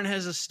 Lauren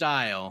has a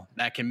style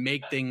that can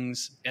make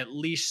things at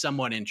least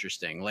somewhat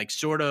interesting, like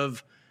sort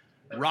of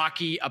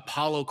Rocky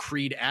Apollo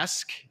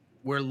Creed-esque,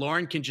 where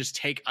Lauren can just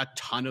take a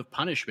ton of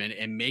punishment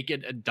and make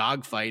it a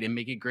dogfight and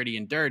make it gritty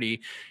and dirty,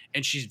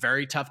 and she's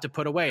very tough to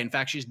put away. In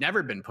fact, she's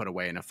never been put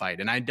away in a fight,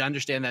 and I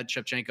understand that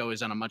Shevchenko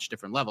is on a much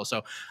different level.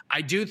 So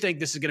I do think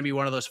this is going to be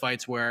one of those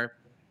fights where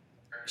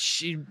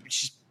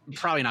she's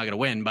probably not going to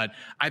win, but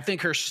I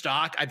think her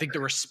stock, I think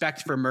the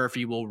respect for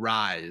Murphy will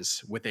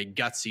rise with a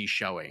gutsy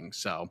showing.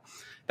 So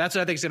that's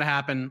what I think is going to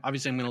happen.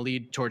 Obviously, I'm going to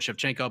lead towards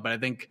Shevchenko, but I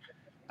think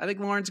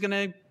Lauren's going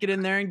to get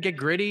in there and get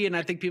gritty, and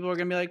I think people are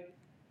going to be like,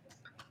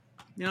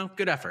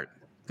 good effort.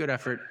 Good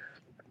effort.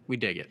 We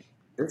dig it.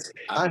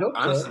 I hope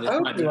honestly, so.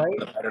 this might be one of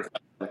the better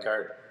fights on the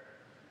card.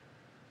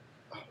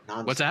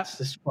 Oh, what's that?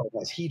 This is probably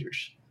has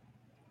heaters.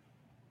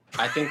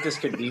 I think this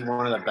could be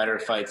one of the better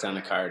fights on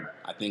the card.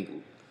 I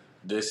think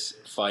this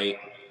fight,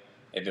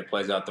 if it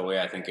plays out the way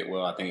I think it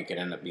will, I think it could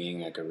end up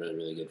being like a really,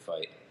 really good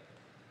fight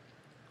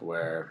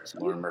where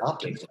Lauren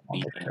Murphy takes a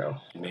beat and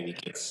maybe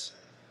gets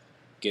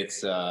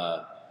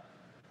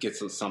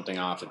something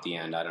off at the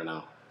end. I don't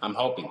know. I'm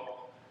hopeful.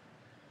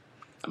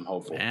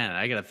 Man,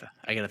 I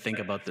gotta think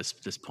about this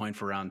point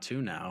for round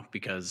 2 now,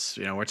 because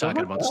we're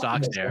talking about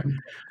stocks there.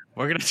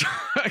 We're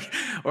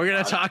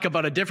gonna talk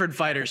about a different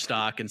fighter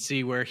stock and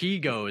see where he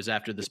goes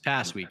after this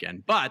past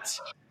weekend. But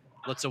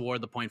let's award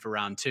the point for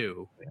round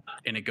 2,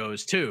 and it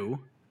goes to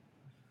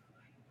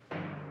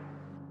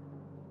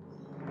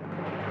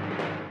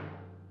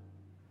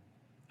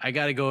I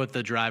got to go with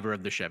the driver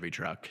of the Chevy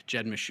truck.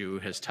 Jed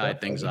Meshew has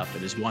tied things up.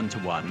 It is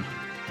 1-1.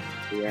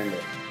 We earned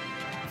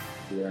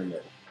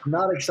it. I'm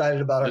not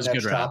excited about our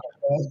next topic.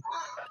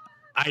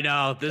 I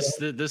know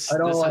this is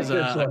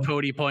a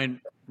Cody point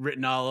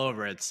written all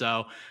over it.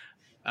 So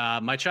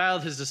my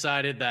child has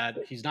decided that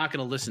he's not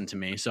going to listen to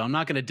me, so I'm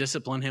not going to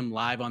discipline him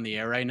live on the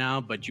air right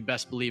now, but you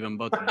best believe I'm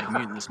about to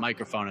mute this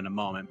microphone in a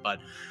moment. But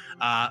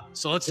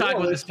so let's talk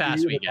about this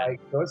past weekend.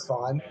 It's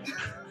fine.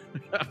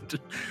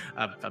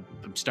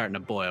 I'm starting to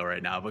boil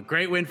right now, but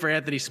great win for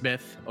Anthony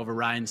Smith over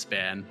Ryan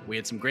Spann. We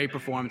had some great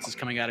performances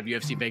coming out of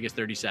UFC Vegas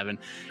 37.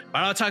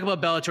 But I'll talk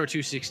about Bellator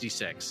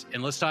 266,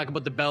 and let's talk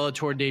about the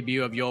Bellator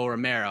debut of Yoel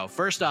Romero.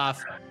 First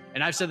off,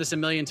 and I've said this a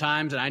million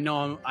times, and I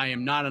know I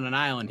am not on an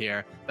island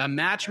here, the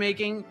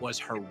matchmaking was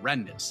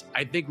horrendous.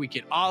 I think we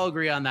can all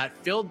agree on that.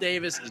 Phil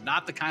Davis is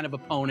not the kind of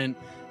opponent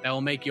that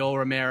will make Yoel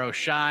Romero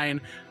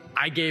shine.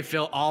 I gave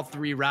Phil all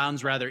 3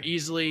 rounds rather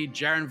easily.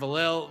 Jaron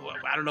Valil,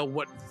 I don't know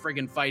what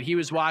friggin' fight he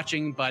was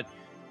watching, but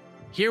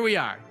here we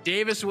are.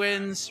 Davis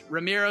wins.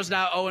 Romero's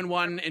now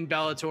 0-1 in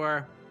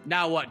Bellator.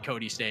 Now what,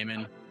 Cody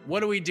Stamen?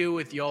 What do we do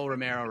with Yoel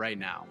Romero right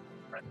now?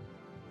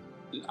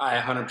 I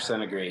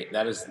 100% agree.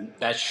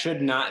 That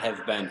should not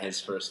have been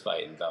his first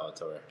fight in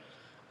Bellator.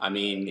 I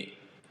mean,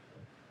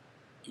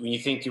 when you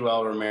think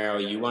Yoel Romero,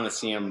 you want to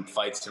see him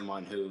fight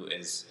someone who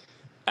is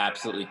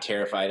absolutely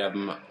terrified of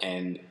him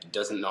and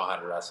doesn't know how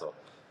to wrestle.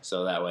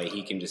 So that way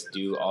he can just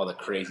do all the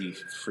crazy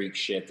freak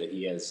shit that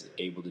he is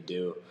able to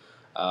do.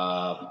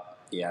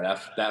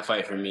 That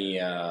fight for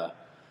me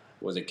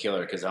was a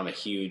killer because I'm a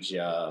huge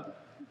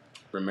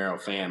Romero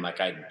fan. Like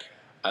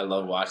I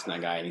love watching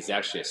that guy, and he's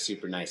actually a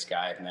super nice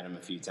guy. I've met him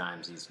a few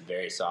times. He's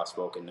very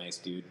soft-spoken, nice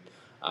dude.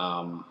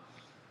 I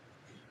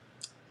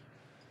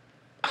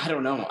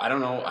don't know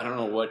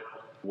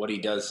what he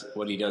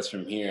does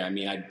from here. I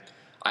mean,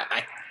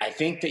 I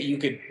think that you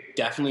could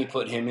definitely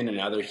put him in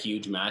another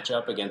huge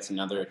matchup against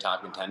another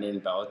top contender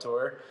in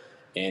Bellator,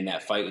 and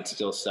that fight would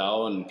still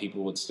sell and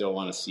people would still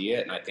want to see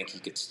it, and I think he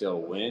could still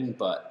win.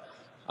 But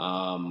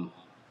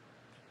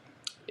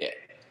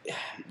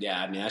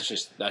yeah, I mean that's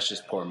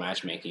just poor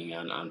matchmaking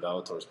on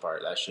Bellator's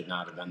part. That should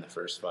not have been the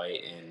first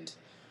fight, and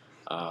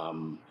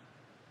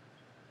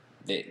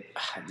it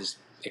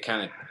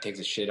kind of takes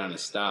a shit on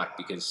his stock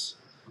because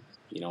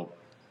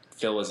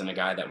Phil isn't a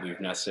guy that we've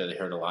necessarily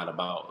heard a lot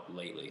about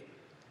lately.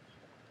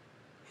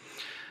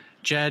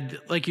 Jed,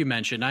 like you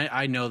mentioned,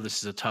 I know this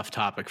is a tough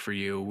topic for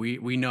you.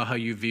 We know how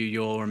you view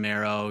Yoel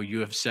Romero.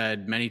 You have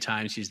said many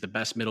times he's the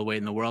best middleweight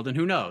in the world, and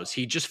who knows?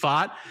 He just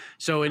fought.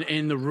 So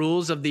in the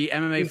rules of the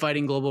MMA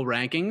Fighting Global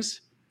Rankings,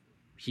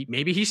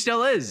 maybe he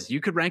still is. You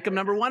could rank him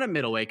number 1 at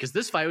middleweight because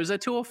this fight was at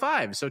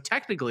 205. So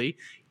technically,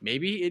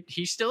 maybe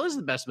he still is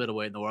the best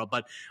middleweight in the world.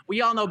 But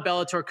we all know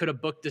Bellator could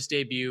have booked this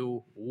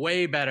debut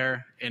way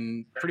better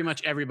in pretty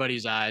much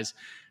everybody's eyes.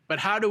 But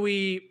how do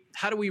we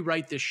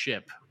right this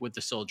ship with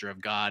the Soldier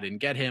of God and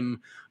get him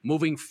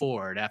moving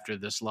forward after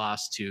this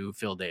loss to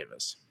Phil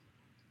Davis?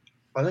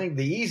 I think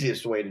the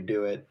easiest way to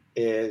do it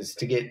is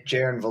to get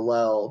Jaron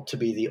Vallel to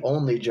be the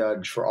only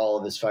judge for all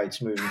of his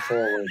fights moving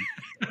forward.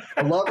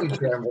 I love you,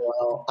 Jaron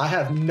Vallel. I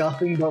have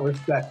nothing but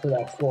respect for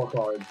that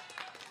scorecard.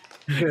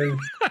 Because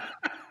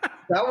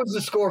that was the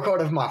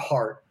scorecard of my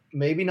heart.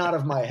 Maybe not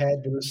of my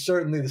head, but it was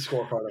certainly the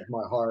scorecard of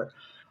my heart.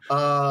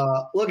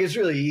 Look, it's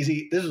really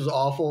easy. This was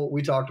awful.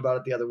 We talked about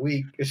it the other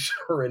week. It's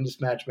horrendous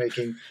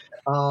matchmaking.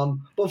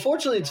 But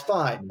fortunately, it's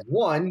fine.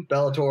 One,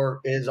 Bellator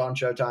is on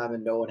Showtime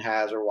and no one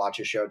has or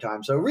watches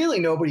Showtime. So really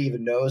nobody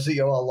even knows that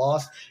Yoel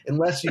lost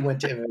unless you went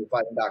to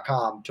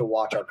MMAfighting.com to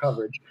watch our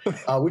coverage,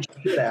 which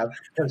you should have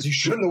because you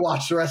shouldn't have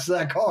watched the rest of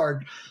that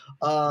card.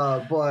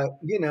 But,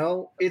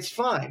 it's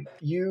fine.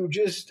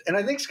 And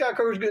I think Scott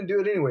Coker's going to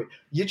do it anyway.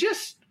 You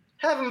just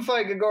have him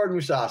fight Gegard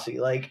Mousasi.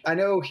 Like, I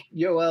know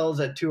Yoel's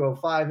at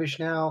 205-ish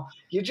now.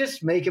 You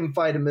just make him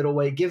fight a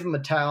middleweight, give him a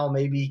towel.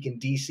 Maybe he can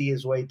DC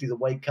his way through the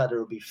weight cut.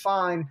 It'll be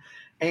fine.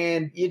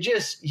 And you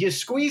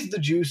squeeze the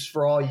juice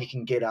for all you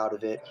can get out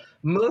of it.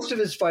 Most of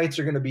his fights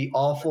are going to be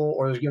awful,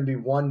 or there's going to be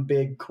one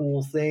big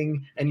cool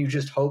thing, and you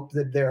just hope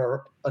that there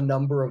are a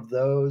number of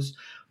those.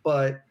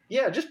 But,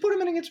 yeah, just put him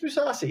in against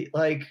Mousasi.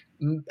 Like,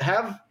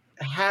 have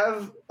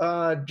Jaron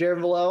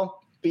Vallel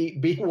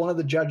be one of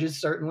the judges,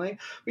 certainly.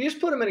 We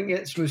just put him in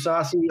against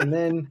Mousasi, and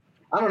then,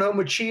 I don't know,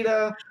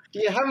 Machida.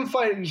 You have him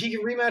fight. He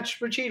can rematch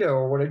Machida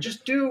or whatever.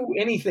 Just do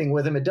anything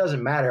with him. It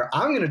doesn't matter.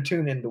 I'm going to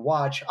tune in to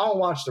watch. I won't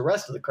watch the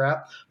rest of the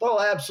crap, but I'll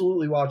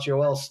absolutely watch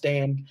Yoel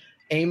stand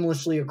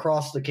aimlessly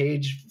across the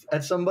cage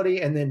at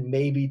somebody and then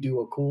maybe do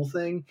a cool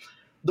thing.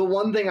 The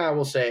one thing I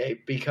will say,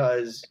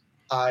 because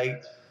my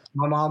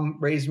mom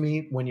raised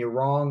me, when you're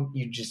wrong,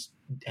 you just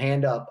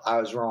hand up, I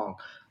was wrong.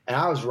 And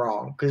I was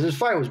wrong because this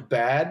fight was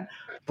bad,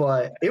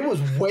 but it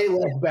was way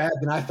less bad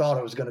than I thought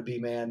it was going to be,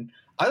 man.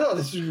 I thought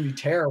this was going to be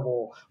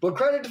terrible. But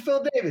credit to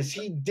Phil Davis.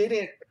 He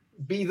didn't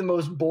be the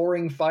most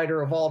boring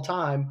fighter of all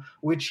time,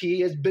 which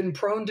he has been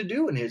prone to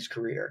do in his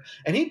career.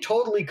 And he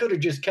totally could have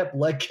just kept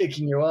leg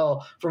kicking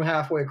Yoel from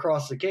halfway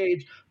across the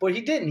cage, but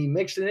he didn't. He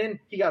mixed it in.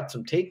 He got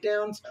some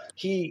takedowns.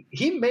 He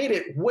made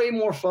it way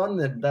more fun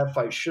than that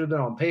fight should have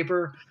been on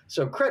paper.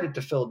 So credit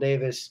to Phil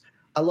Davis.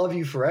 I love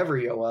you forever,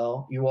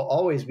 Yoel. You will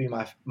always be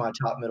my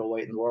top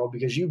middleweight in the world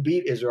because you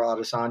beat Israel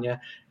Adesanya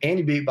and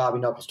you beat Bobby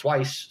Knuckles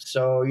twice.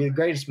 So you're the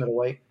greatest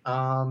middleweight.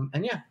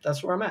 And yeah,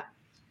 that's where I'm at.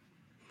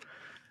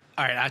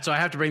 All right, so I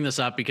have to bring this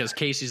up because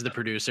Casey's the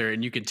producer,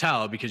 and you can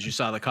tell because you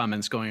saw the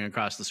comments going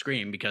across the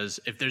screen, because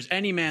if there's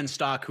any man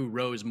stock who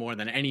rose more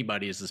than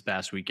anybody's this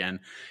past weekend,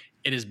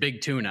 it is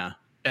Big Tuna,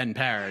 Ben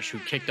Parrish, who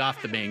kicked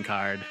off the main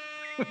card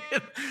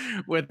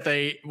with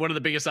one of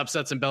the biggest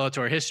upsets in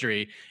Bellator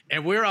history.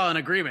 And we're all in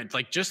agreement.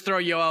 Like, just throw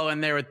Yoel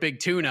in there with Big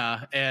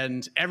Tuna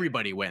and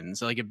everybody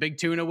wins. Like, if Big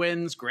Tuna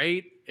wins,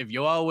 great. If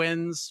Yoel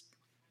wins,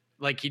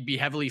 like, he'd be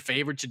heavily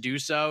favored to do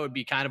so. It'd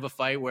be kind of a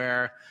fight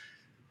where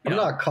I'm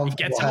not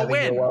comfortable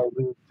having Yoel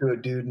lose to a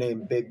dude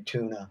named Big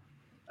Tuna.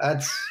 I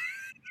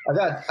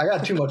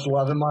got too much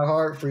love in my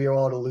heart for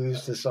Yoel to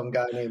lose to some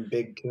guy named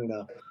Big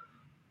Tuna.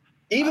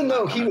 Even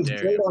though he was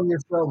great on your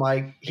show,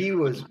 Mike,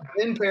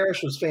 Ben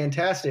Parrish was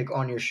fantastic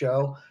on your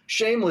show.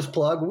 Shameless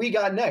plug. We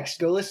got next.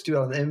 Go listen to it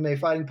on the MMA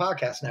Fighting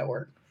Podcast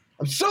Network.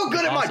 I'm so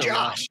good at my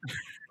job.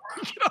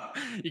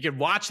 You can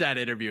watch that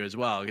interview as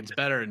well. It's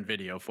better in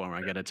video form,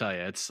 I got to tell you.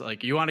 It's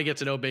like, you want to get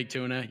to know Big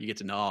Tuna, you get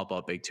to know all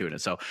about Big Tuna.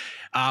 So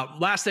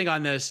last thing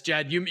on this,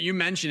 Jed, you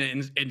mentioned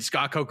it, and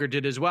Scott Coker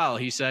did as well.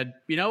 He said,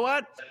 you know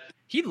what?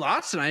 He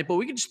lost tonight, but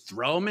we can just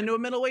throw him into a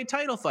middleweight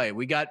title fight.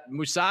 We got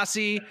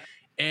Mousasi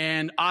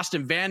and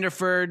Austin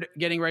Vanderford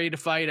getting ready to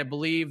fight. I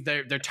believe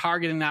they're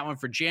targeting that one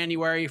for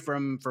January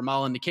from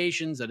all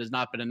indications. That has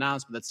not been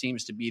announced, but that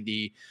seems to be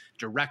the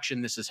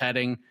direction this is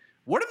heading.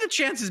 What are the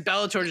chances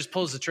Bellator just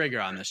pulls the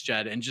trigger on this,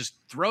 Jed, and just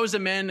throws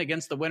him in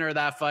against the winner of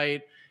that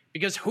fight?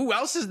 Because who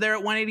else is there at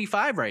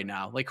 185 right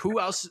now? Like, who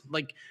else,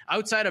 like,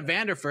 outside of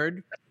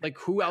Vanderford, like,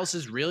 who else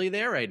is really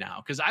there right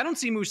now? Because I don't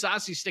see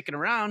Mousasi sticking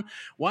around.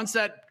 Once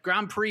that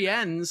Grand Prix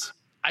ends,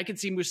 I could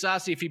see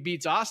Mousasi, if he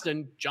beats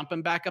Austin,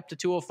 jumping back up to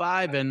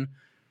 205 and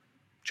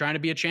trying to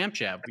be a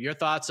champ. Your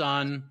thoughts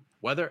on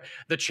whether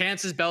the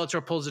chances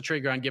Bellator pulls the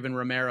trigger on giving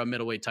Romero a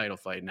middleweight title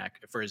fight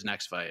for his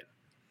next fight?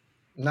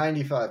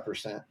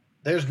 95%.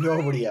 There's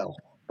nobody else.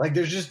 Like,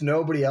 there's just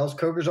nobody else.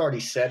 Coker's already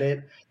said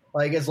it.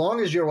 Like, as long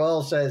as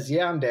Yoel says,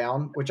 yeah, I'm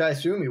down, which I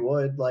assume he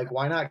would, like,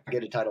 why not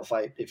get a title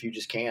fight if you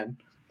just can?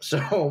 So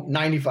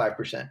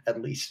 95%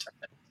 at least.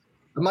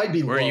 It might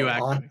be where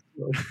low,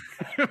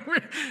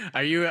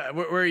 are you at?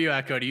 Where are you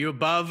at, Cody? Are you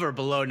above or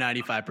below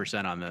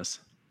 95% on this?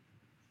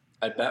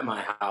 I bet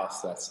my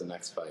house that's the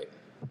next fight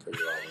for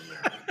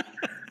Yoel.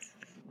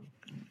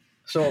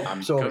 So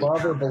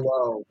above or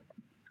below?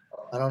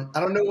 I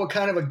don't know what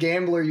kind of a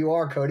gambler you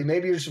are, Cody.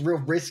 Maybe you're just a real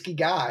risky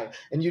guy,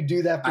 and you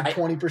do that for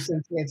 20%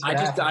 chance. I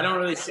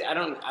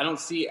don't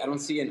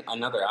see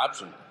another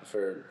option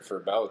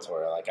for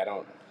Bellator. Like,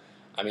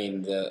 I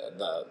mean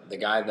the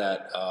guy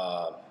that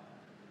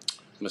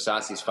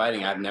Mousasi's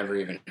fighting, I've never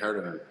even heard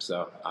of him.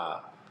 So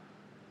I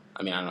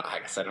mean, I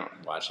guess I don't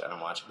watch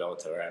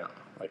Bellator. I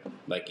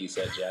don't like you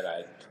said, Jed.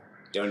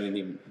 don't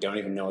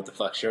even know what the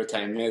fuck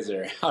Showtime is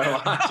or how to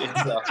watch it.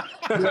 So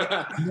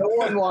no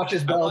one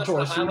watches Bellator,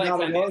 so highlights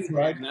on knows, Instagram,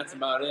 right? and that's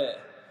about it.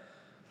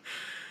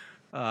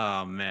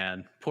 Oh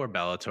man, poor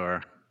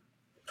Bellator.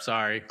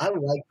 Sorry. I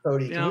like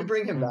Cody. Can we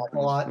bring him back a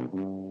lot?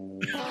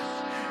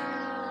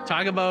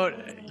 Talk about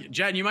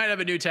Jen. You might have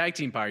a new tag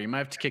team partner. You might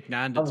have to kick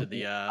Nanda to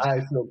the.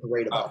 I feel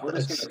great about we're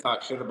this. just gonna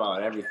talk shit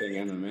about everything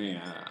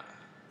MMA.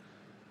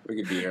 We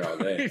could be here all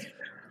day.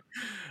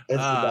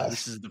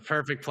 This is the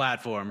perfect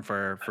platform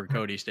for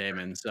Cody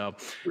Stamen. So,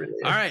 really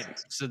all right.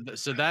 So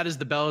that is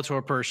the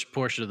Bellator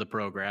portion of the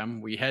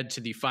program. We head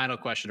to the final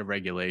question of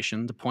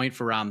regulation. The point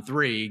for round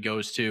 3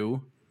 goes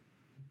to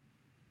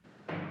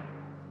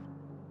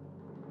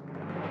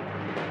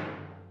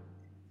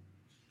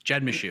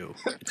Jed Meshew.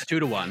 It's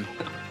 2-1.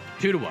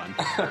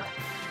 2-1.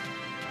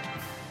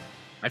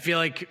 I feel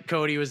like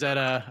Cody was at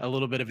a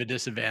little bit of a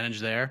disadvantage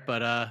there,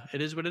 but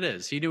it is what it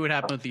is. He knew what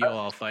happened with the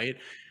Yoel fight.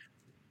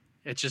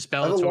 It's just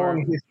Bellator. I have a long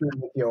history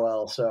with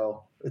Yoel,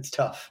 so it's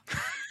tough.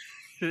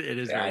 It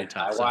is very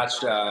tough.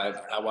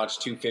 I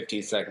watched 2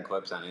 15-second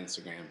clips on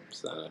Instagram,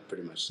 so I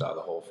pretty much saw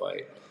the whole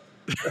fight.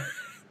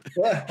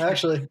 Yeah,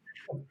 actually,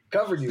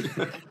 covered you.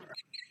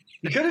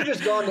 You could have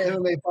just gone to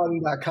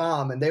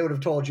MMAfighting.com and they would have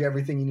told you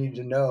everything you needed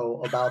to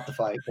know about the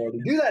fight. Cody,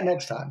 do that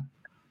next time.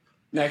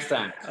 Next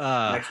time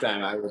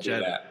I will do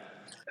that.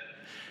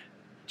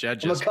 Jed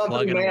just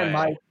plugging away.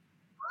 Mike.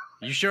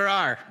 You sure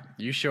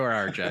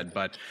are, Jed.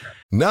 But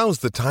now's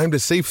the time to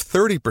save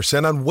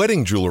 30% on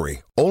wedding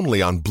jewelry,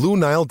 only on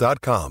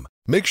BlueNile.com.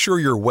 Make sure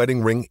your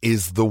wedding ring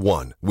is the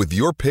one with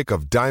your pick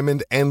of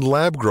diamond and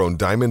lab-grown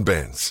diamond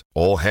bands,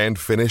 all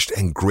hand-finished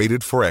and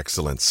graded for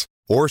excellence.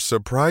 Or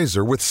surprise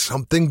her with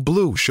something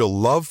blue she'll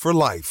love for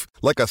life,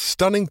 like a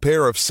stunning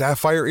pair of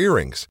sapphire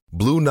earrings.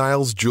 Blue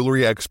Nile's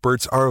jewelry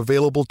experts are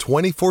available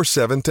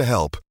 24/7 to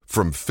help,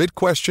 from fit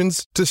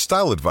questions to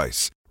style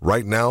advice.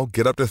 Right now,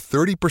 get up to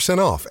 30%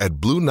 off at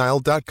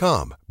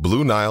BlueNile.com.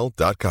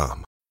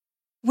 BlueNile.com.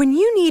 When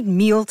you need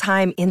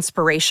mealtime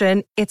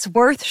inspiration, it's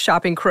worth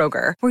shopping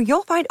Kroger, where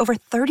you'll find over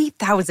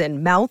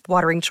 30,000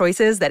 mouth-watering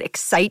choices that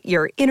excite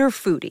your inner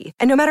foodie.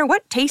 And no matter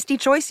what tasty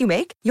choice you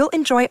make, you'll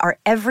enjoy our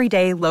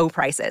everyday low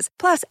prices,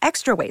 plus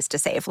extra ways to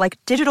save, like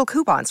digital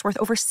coupons worth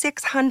over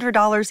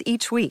 $600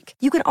 each week.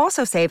 You can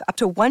also save up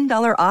to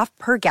 $1 off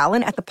per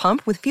gallon at the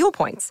pump with fuel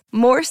points.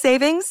 More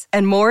savings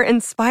and more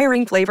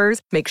inspiring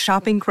flavors make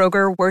shopping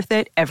Kroger worth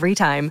it every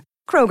time.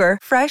 Kroger,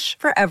 fresh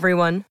for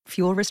everyone.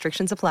 Fuel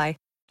restrictions apply.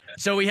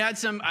 So we had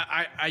some,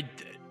 I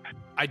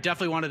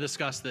definitely want to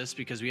discuss this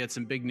because we had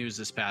some big news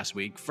this past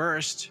week.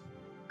 First,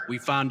 we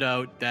found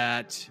out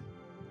that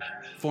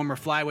former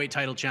flyweight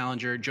title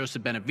challenger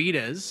Joseph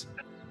Benavidez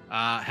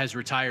has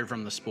retired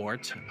from the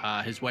sport.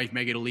 His wife,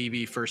 Megan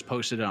O'Leary, first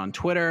posted it on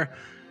Twitter,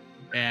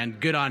 and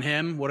good on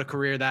him. What a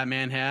career that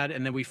man had.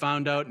 And then we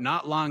found out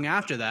not long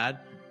after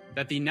that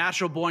the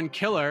natural-born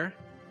killer,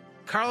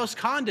 Carlos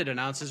Condit,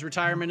 announced his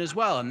retirement as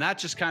well. And that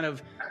just kind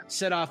of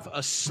set off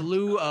a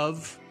slew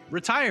of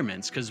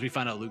retirements, because we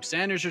found out Luke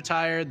Sanders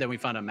retired, then we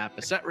found out Matt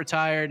Bessette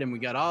retired, and we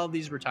got all of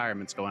these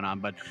retirements going on.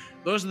 But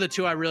those are the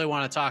two I really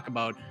want to talk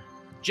about.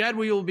 Jed,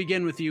 we will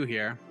begin with you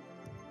here.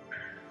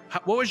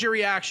 What was your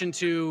reaction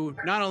to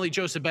not only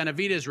Joseph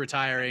Benavidez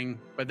retiring,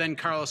 but then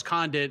Carlos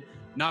Condit,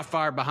 not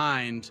far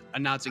behind,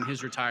 announcing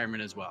his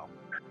retirement as well?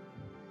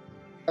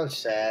 I was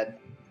sad.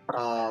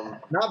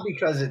 Not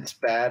because it's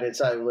bad. It's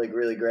like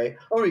really great.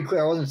 I want to be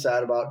clear. I wasn't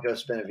sad about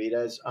Joseph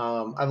Benavidez.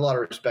 I have a lot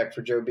of respect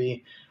for Joe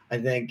B. I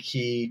think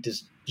he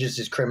just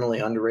is criminally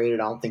underrated.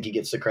 I don't think he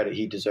gets the credit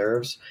he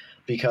deserves,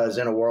 because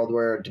in a world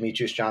where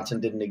Demetrius Johnson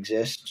didn't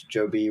exist,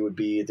 Joe B would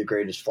be the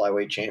greatest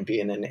flyweight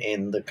champion and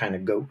in the kind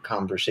of GOAT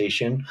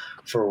conversation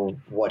for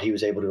what he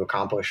was able to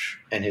accomplish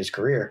in his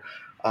career.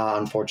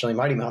 Unfortunately,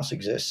 Mighty Mouse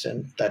exists,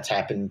 and that's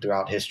happened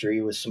throughout history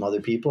with some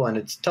other people, and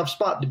it's a tough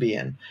spot to be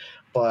in.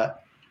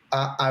 But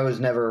I was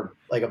never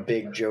like a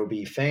big Joe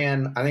B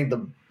fan. I think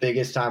the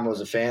biggest time I was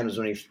a fan was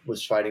when he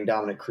was fighting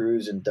Dominic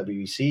Cruz in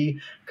WEC,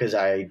 because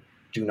I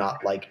do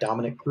not like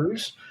Dominic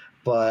Cruz.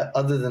 But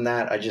other than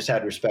that, I just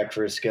had respect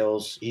for his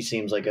skills. He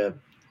seems like a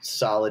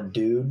solid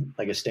dude,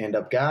 like a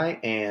stand-up guy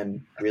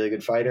and really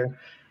good fighter.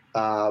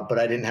 But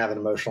I didn't have an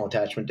emotional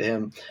attachment to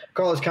him.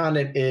 Carlos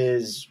Condit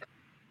is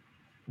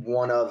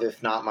one of,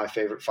 if not my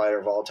favorite fighter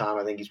of all time.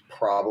 I think he's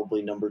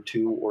probably number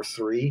 2 or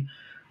 3.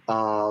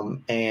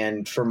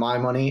 And for my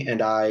money,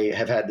 and I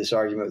have had this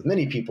argument with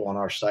many people on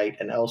our site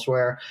and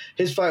elsewhere,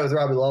 his fight with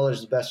Robbie Lawler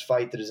is the best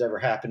fight that has ever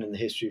happened in the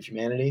history of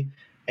humanity.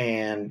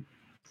 And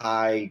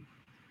I've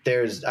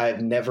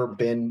never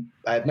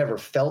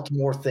felt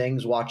more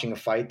things watching a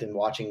fight than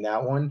watching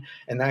that one.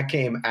 And that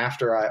came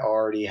after I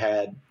already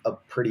had a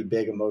pretty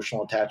big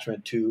emotional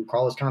attachment to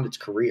Carlos Condit's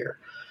career.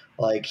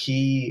 Like,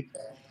 he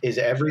is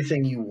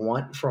everything you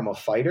want from a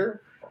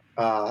fighter.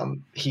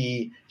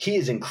 He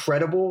is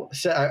incredible.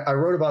 I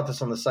wrote about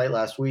this on the site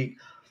last week.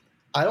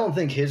 I don't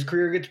think his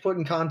career gets put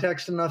in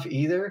context enough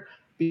either,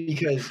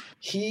 because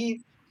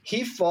he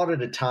fought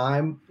at a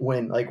time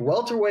when like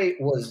welterweight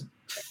was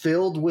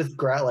filled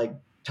with like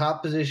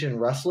top position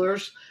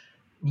wrestlers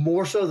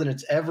more so than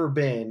it's ever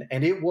been,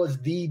 and it was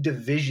the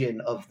division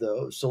of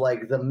those. So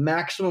like the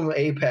maximum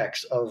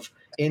apex of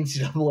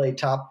NCAA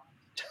top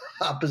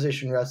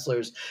position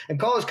wrestlers, and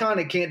Carlos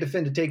Condit can't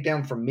defend a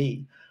takedown from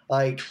me.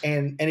 Like,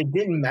 and it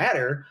didn't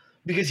matter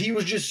because he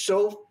was just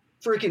so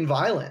freaking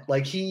violent.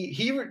 Like he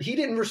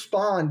didn't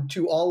respond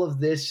to all of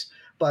this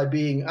by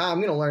being, I'm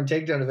going to learn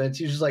takedown events.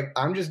 He's just like,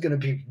 I'm just going to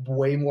be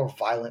way more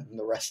violent than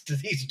the rest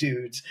of these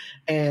dudes.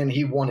 And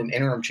he won an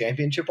interim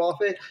championship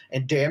off it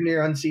and damn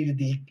near unseated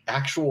the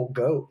actual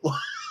GOAT.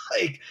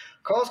 Like,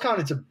 Carlos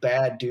Condit's a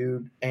bad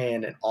dude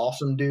and an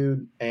awesome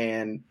dude.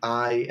 And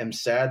I am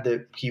sad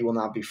that he will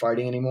not be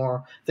fighting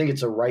anymore. I think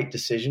it's a right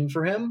decision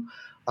for him.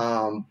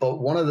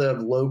 But one of the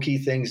low-key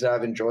things that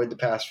I've enjoyed the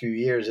past few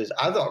years is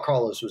I thought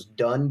Carlos was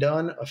done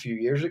a few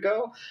years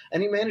ago,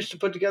 and he managed to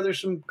put together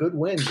some good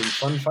wins and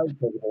fun fights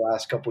over the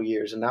last couple of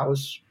years, and that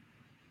was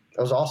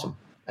awesome.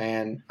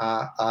 And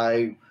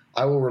I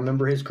will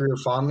remember his career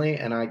fondly,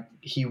 and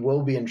he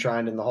will be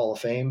enshrined in the Hall of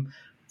Fame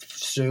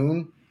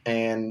soon,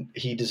 and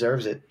he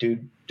deserves it.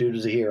 Dude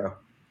is a hero.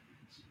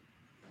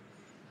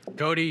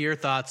 Cody, your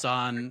thoughts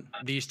on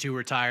these two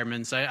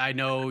retirements? I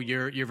know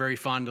you're very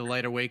fond of the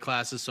lighter weight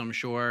classes, so I'm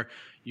sure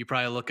you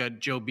probably look at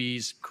Joe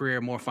B's career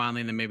more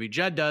fondly than maybe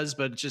Jed does,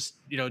 but it's just,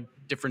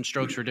 different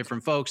strokes for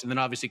different folks. And then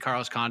obviously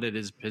Carlos Condit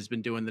has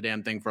been doing the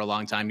damn thing for a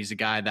long time. He's a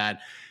guy that,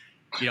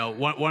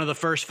 one of the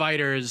first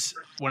fighters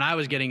when I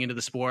was getting into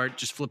the sport,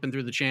 just flipping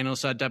through the channel,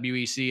 saw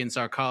WEC and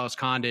saw Carlos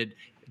Condit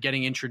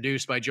getting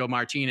introduced by Joe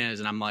Martinez.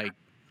 And I'm like,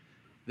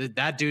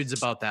 that dude's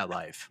about that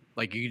life.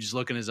 Like, you just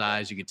look in his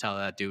eyes, you could tell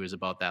that dude is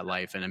about that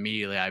life. And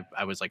immediately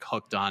I was like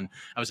hooked on,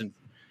 I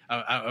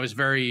was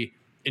very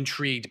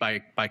intrigued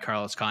by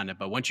Carlos Condit.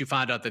 But once you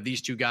found out that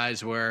these two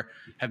guys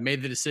have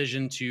made the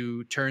decision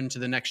to turn to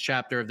the next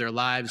chapter of their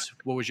lives,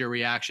 what was your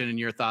reaction and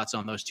your thoughts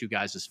on those two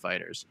guys as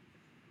fighters?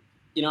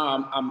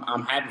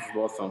 I'm happy for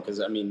both of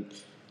them because,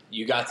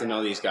 you got to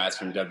know these guys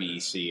from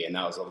WEC, and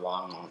that was a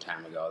long, long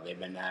time ago. They've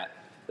been at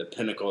the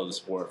pinnacle of the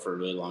sport for a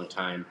really long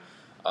time.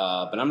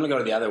 But I'm going to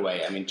go the other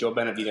way. Joe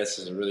Benavidez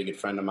is a really good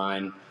friend of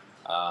mine.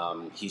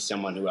 He's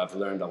someone who I've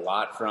learned a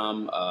lot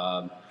from.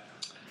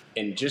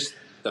 And just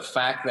the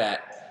fact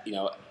that,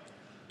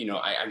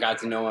 I got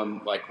to know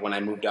him like when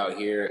I moved out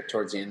here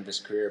towards the end of his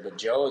career. But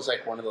Joe is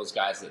like one of those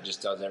guys that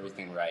just does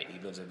everything right. He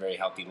lives a very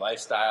healthy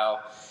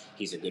lifestyle.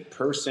 He's a good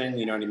person.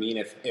 You know what I mean?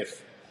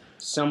 If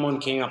someone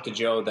came up to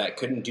Joe that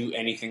couldn't do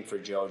anything for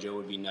Joe, Joe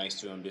would be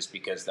nice to him just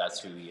because that's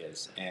who he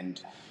is.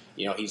 And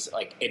he's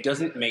like, it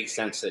doesn't make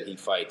sense that he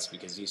fights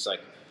because he's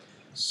like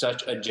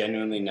such a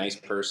genuinely nice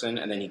person.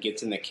 And then he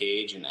gets in the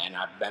cage and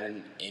I've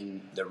been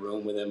in the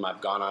room with him.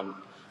 I've gone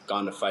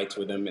to fights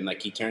with him, and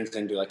like he turns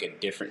into like a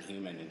different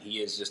human, and he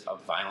is just a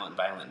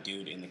violent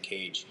dude in the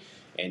cage.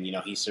 And,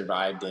 he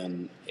survived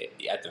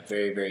at the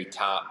very, very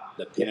top,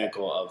 the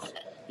pinnacle of,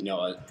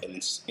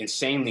 an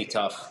insanely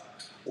tough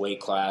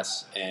weight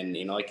class. And,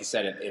 like you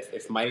said,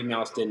 if Mighty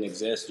Mouse didn't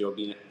exist, Joe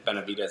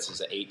Benavidez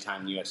is an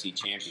 8-time UFC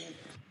champion.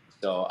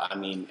 So,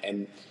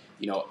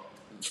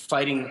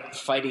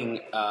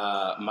 fighting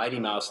Mighty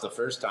Mouse the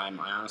first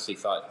time, I honestly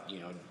thought,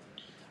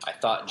 I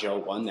thought Joe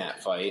won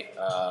that fight,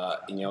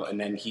 and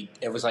then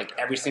it was like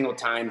every single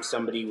time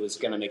somebody was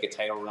going to make a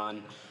title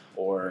run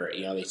or,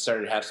 they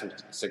started to have some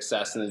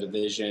success in the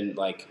division,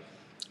 like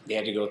they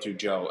had to go through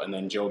Joe, and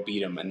then Joe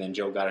beat him, and then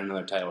Joe got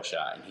another title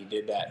shot. And he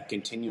did that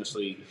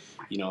continuously,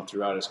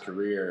 throughout his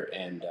career.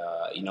 And,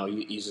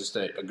 he's just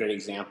a great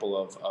example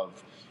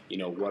of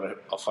what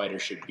a fighter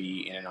should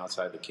be in and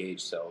outside the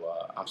cage. So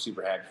I'm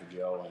super happy for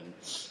Joe. And,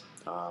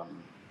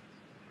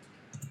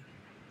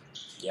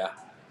 yeah,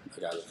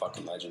 the guy's a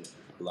fucking legend.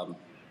 I love him.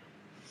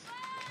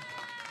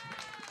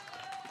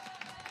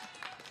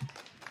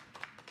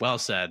 Well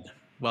said.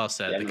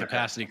 Yeah, the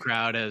capacity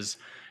crowd has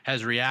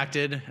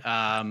reacted.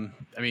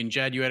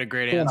 Jed, you had a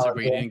great answer,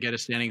 but you didn't get a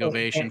standing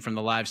ovation from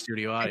the live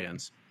studio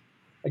audience.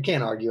 I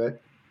can't argue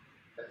it.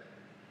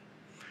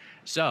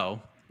 So,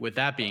 with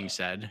that being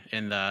said,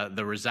 in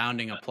the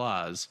resounding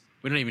applause,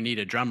 we don't even need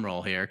a drum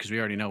roll here because we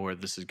already know where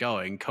this is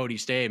going. Cody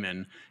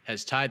Stamen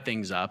has tied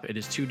things up. It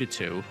is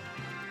 2-2.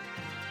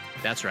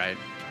 That's right.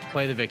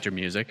 Play the victor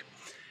music.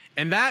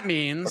 And that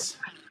means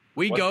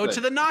we go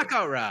to the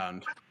knockout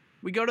round.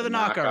 We go to the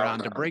knockout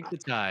round to break the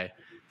tie.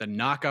 The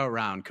knockout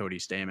round, Cody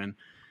Stamen.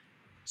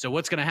 So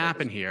what's going to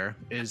happen here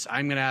is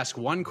I'm going to ask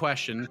one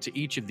question to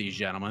each of these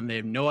gentlemen. They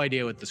have no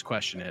idea what this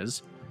question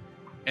is.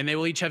 And they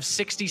will each have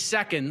 60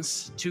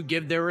 seconds to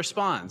give their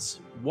response.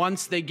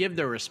 Once they give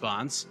their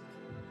response,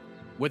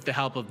 with the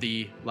help of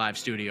the live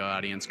studio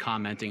audience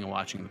commenting and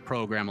watching the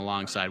program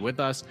alongside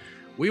with us,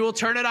 we will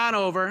turn it on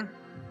over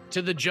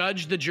to the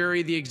judge, the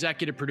jury, the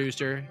executive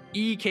producer,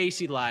 E.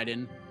 Casey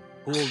Leiden,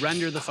 who will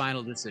render the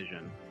final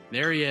decision.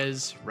 There he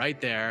is, right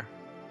there,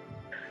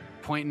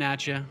 pointing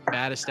at you,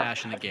 baddest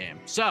stash in the game.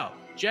 So,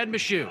 Jed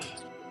Meshew,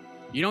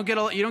 you don't get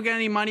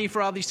any money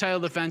for all these title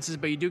defenses,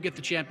 but you do get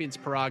the champion's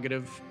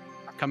prerogative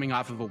coming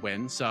off of a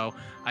win. So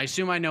I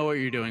assume I know what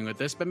you're doing with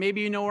this, but maybe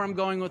you know where I'm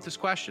going with this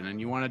question and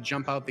you want to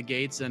jump out the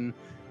gates and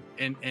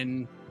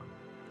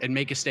and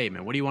make a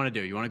statement. What do you want to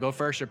do? You want to go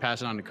first or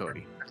pass it on to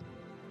Cody?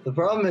 The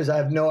problem is I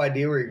have no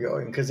idea where you're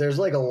going because there's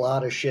like a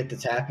lot of shit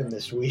that's happened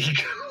this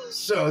week.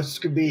 So this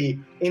could be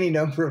any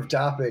number of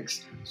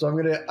topics. So I'm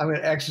gonna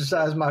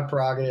exercise my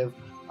prerogative.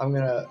 I'm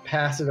gonna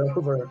pass it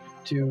over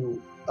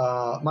to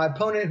my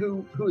opponent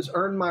who has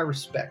earned my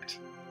respect.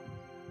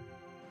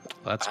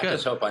 Well, that's good. I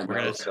just hope I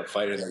know the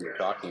fighter that you're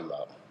talking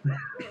about.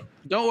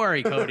 Don't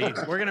worry, Cody.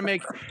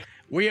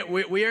 We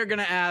are going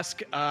to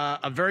ask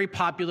a very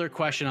popular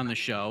question on the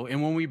show.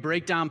 And when we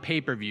break down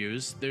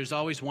pay-per-views, there's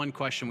always one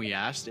question we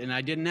asked, and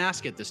I didn't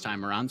ask it this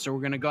time around. So we're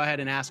going to go ahead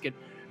and ask it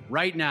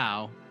right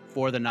now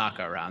for the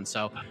knockout round.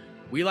 So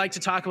we like to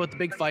talk about the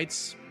big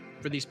fights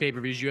for these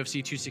pay-per-views.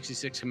 UFC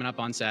 266 coming up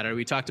on Saturday.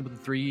 We talked about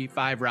the 3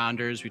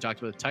 5-rounders. We talked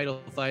about the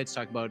title fights,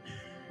 talked about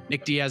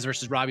Nick Diaz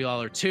versus Robbie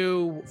Lawler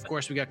 2. Of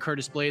course, we got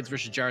Curtis Blades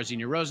versus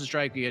Jairzinho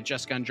Rozenstruik. We got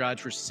Jessica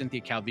Andrade versus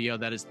Cynthia Calvillo.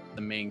 That is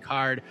the main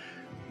card.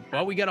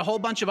 Well, we got a whole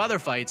bunch of other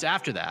fights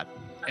after that,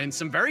 and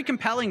some very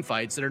compelling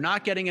fights that are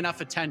not getting enough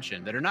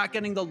attention, that are not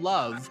getting the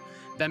love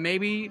that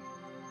maybe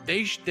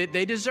they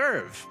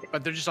deserve,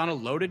 but they're just on a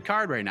loaded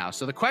card right now.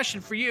 So the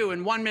question for you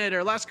in 1 minute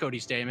or less, Cody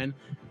Stamen,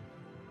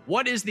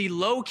 what is the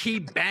low-key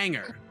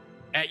banger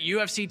at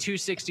UFC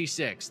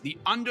 266, the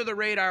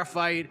under-the-radar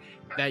fight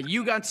that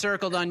you got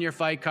circled on your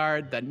fight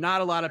card that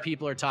not a lot of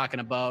people are talking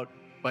about,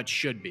 but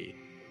should be?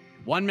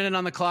 1 minute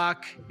on the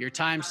clock. Your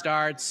time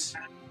starts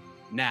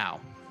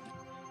now.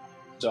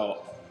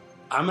 So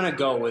I'm going to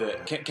go with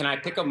it. Can I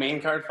pick a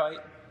main card fight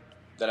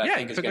that I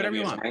think is going to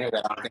be a banger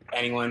that I don't think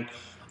anyone...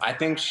 I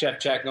think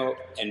Shevchenko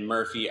and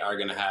Murphy are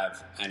going to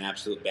have an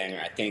absolute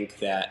banger. I think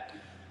that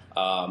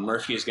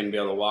Murphy is going to be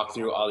able to walk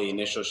through all the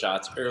initial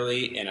shots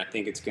early, and I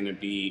think it's going to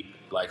be,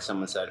 like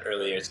someone said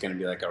earlier, it's going to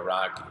be like a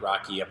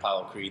Rocky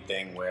Apollo Creed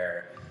thing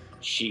where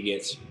she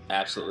gets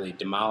absolutely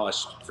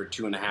demolished for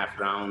 2.5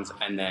 rounds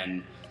and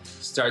then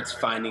starts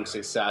finding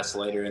success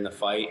later in the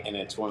fight. And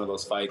it's one of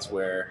those fights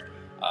where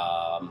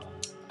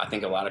I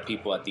think a lot of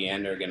people at the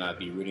end are going to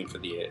be rooting for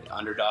the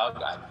underdog.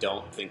 I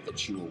don't think that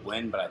she will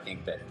win, but I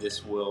think that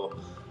this will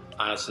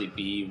honestly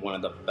be one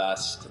of the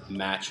best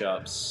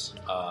matchups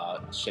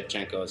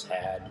Shevchenko has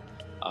had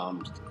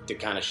to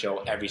kind of show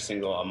every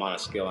single amount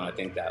of skill. And I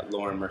think that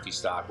Lauren Murphy's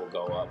stock will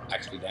go up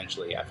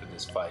exponentially after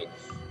this fight.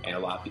 And a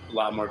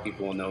lot more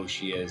people will know who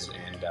she is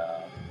and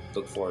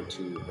look forward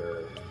to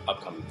her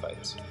upcoming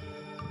fights.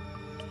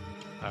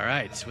 All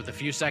right, with a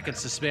few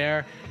seconds to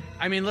spare.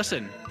 I mean,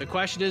 listen, the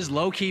question is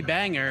low-key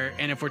banger,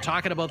 and if we're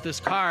talking about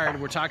this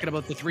card, we're talking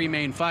about the 3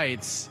 main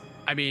fights.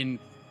 I mean,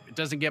 it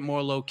doesn't get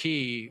more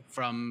low-key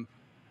from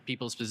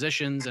people's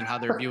positions and how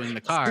they're viewing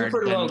the card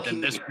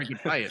than this freaking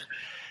fight.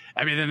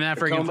 I mean, than that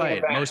freaking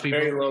fight. Most people...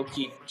 Very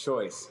low-key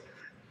choice.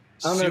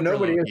 I don't know,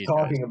 nobody is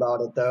talking about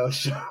it, though,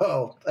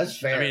 so that's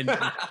fair. I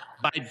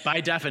mean,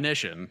 by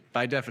definition,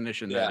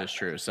 that is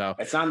true. So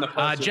it's on the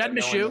poster. Jed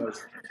Meshew.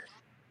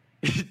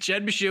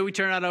 Jed Meshew, we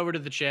turn that over to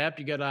the champ.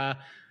 You got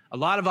a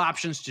lot of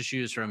options to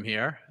choose from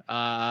here.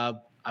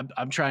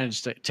 I'm trying to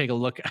just take a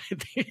look.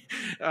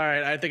 All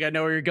right, I think I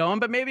know where you're going,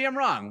 but maybe I'm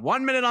wrong.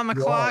 1 minute on the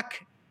clock.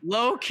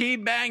 Low-key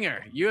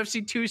banger.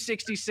 UFC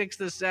 266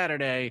 this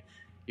Saturday.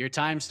 Your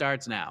time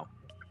starts now.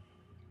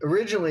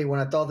 Originally,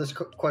 when I thought this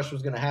question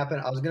was going to happen,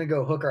 I was going to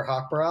go Hooker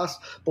Hakparas,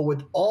 but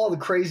with all the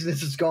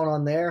craziness that's going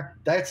on there,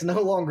 that's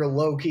no longer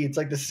low-key. It's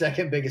like the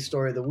second biggest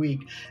story of the week.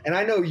 And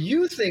I know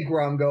you think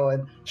where I'm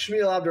going,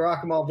 Shamil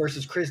Abdurakhimov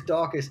versus Chris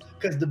Daukaus,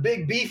 because the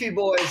big beefy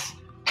boys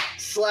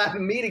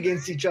slapping meat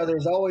against each other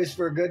is always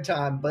for a good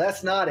time, but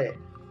that's not it.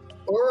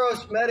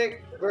 Uros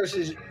Medic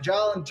versus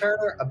Jalen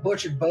Turner. I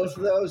butchered both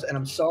of those, and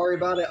I'm sorry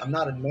about it. I'm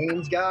not a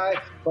names guy,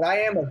 but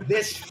I am a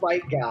this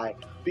fight guy.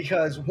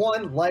 Because,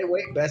 one,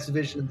 lightweight, best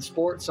division in the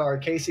sport. Sorry,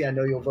 Casey, I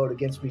know you'll vote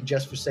against me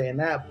just for saying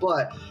that.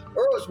 But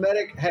Uros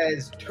Medic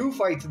has 2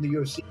 fights in the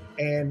UFC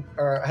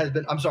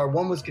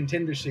one was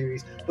Contender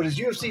Series. But his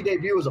UFC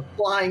debut was a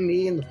flying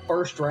knee in the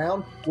first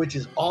round, which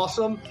is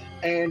awesome.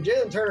 And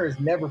Jalen Turner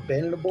has never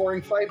been in a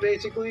boring fight,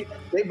 basically.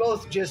 They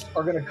both just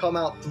are going to come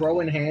out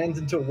throwing hands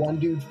until one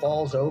dude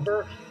falls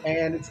over.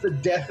 And it's the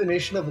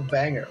definition of a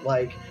banger.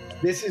 Like,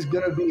 this is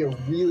going to be a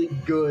really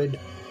good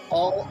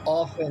all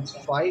offense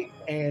fight,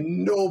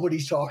 and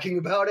nobody's talking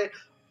about it.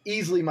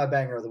 Easily my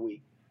banger of the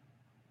week.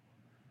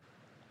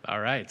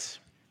 All right.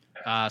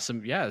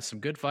 Some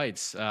good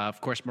fights. Of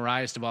course,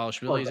 Mariah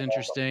Stavalishvili is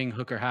interesting.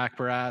 Hooker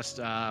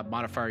Hakparas,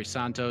 Modafferi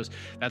Santos.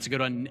 That's a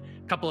good one.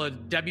 A couple of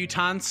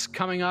debutantes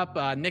coming up.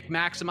 Nick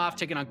Maximoff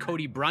taking on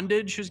Cody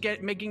Brundage, who's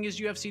making his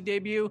UFC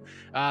debut.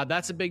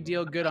 That's a big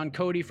deal. Good on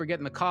Cody for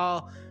getting the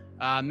call.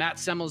 Matt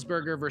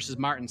Semmelsberger versus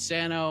Martin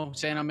Sano.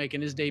 Sano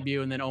making his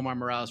debut, and then Omar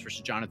Morales versus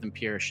Jonathan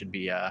Pierce should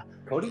be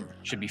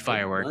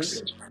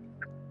fireworks.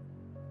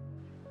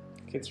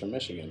 Kid's from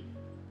Michigan,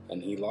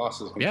 and he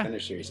lost his Contender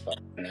Series spot,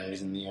 and now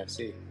he's in the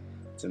UFC.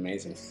 It's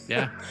amazing.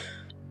 Yeah.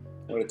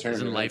 What a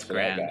tournament life for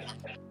grand.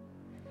 that guy.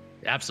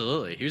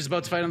 Absolutely. He was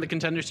about to fight on the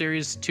Contender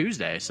Series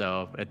Tuesday,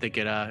 so I think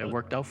it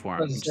worked out for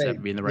him. Just had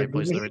to be in the right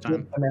place at the right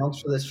time.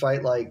 Announced for this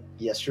fight like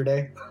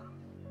yesterday.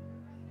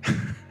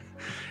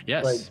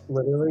 Yes. Like,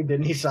 literally,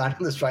 didn't he sign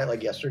on this fight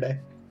like yesterday?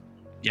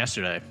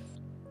 yesterday,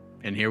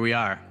 and here we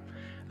are.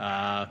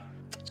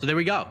 So there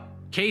we go.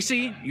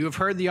 Casey, you have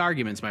heard the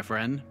arguments, my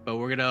friend, but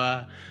we're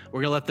gonna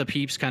let the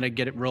peeps kind of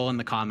get it roll in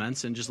the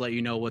comments and just let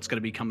you know what's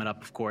gonna be coming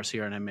up, of course,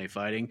 here on MMA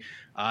Fighting.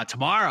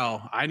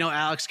 Tomorrow, I know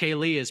Alex K.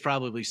 Lee is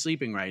probably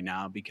sleeping right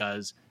now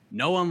because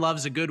no one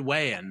loves a good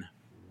weigh-in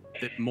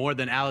more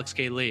than Alex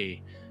K.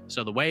 Lee.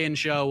 So the weigh-in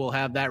show, we'll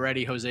have that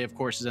ready. Jose, of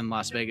course, is in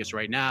Las Vegas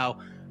right now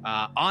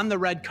on the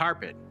red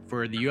carpet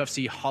for the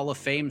UFC Hall of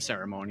Fame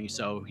ceremony.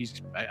 So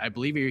I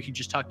believe he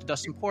just talked to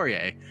Dustin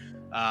Poirier.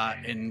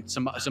 And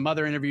some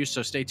other interviews,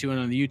 so stay tuned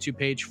on the YouTube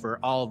page for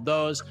all of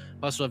those.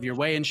 Plus, we'll have your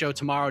weigh-in show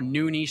tomorrow,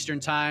 noon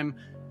Eastern time.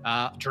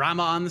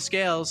 Drama on the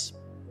scales,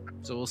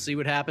 so we'll see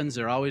what happens.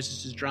 There always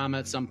is drama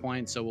at some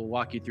point, so we'll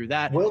walk you through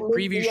that.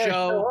 Preview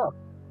show.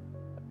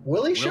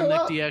 Will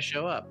Nick Diaz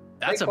show up?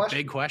 That's a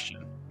big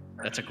question.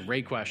 That's a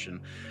great question.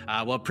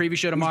 Well, preview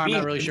show tomorrow. I'm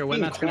not really sure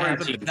when that's going to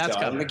happen, but that's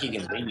coming. I think he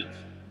can leave.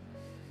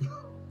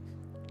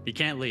 He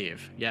can't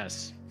leave,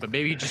 yes, but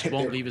maybe he just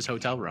won't leave his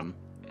hotel room.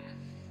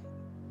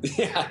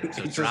 Yeah,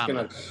 he's just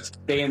going to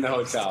stay in the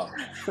hotel.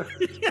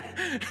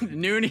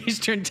 Noon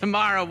Eastern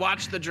tomorrow.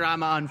 Watch the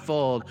drama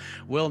unfold.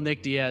 Will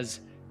Nick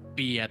Diaz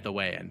be at the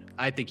weigh-in?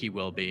 I think he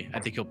will be.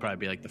 I think he'll probably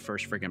be like the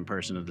first freaking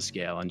person of the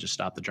scale and just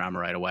stop the drama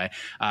right away.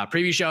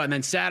 Preview show. And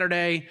then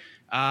Saturday,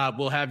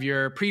 we'll have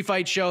your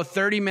pre-fight show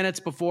 30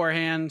 minutes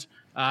beforehand,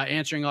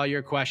 answering all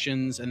your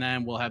questions. And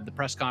then we'll have the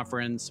press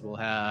conference. We'll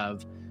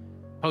have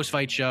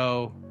post-fight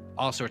show,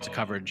 all sorts of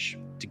coverage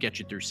to get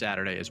you through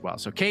Saturday as well.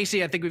 So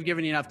Casey, I think we've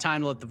given you enough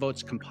time to let the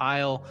votes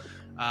compile.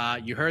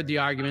 You heard the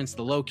arguments,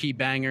 the low-key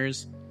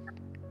bangers.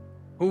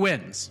 Who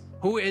wins?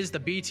 Who is the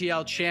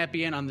BTL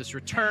champion on this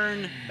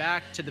return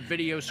back to the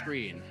video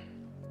screen?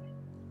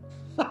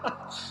 We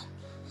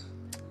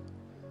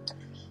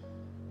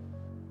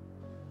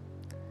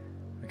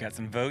got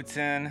some votes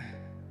in.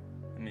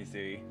 Let me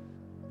see.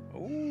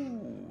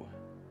 Ooh.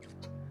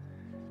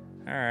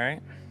 All right.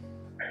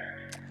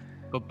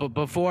 But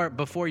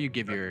before you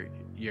give your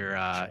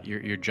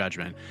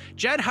judgment,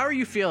 Jed, how are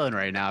you feeling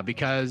right now?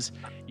 Because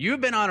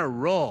you've been on a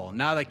roll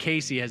now that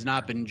Casey has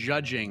not been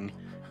judging.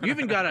 You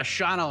even got a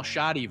Sean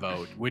Al-Shadi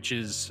vote, which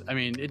is, I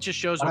mean, it just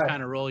shows what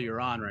kind of roll you're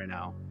on right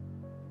now.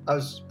 I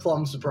was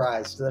plumb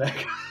surprised that I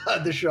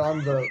got the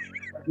Sean vote.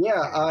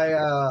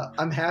 Yeah,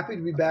 I'm happy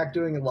to be back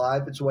doing it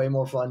live. It's way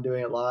more fun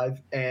doing it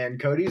live. And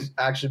Cody's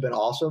actually been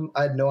awesome.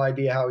 I had no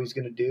idea how he's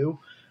going to do,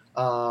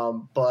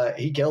 but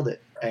he killed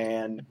it.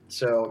 And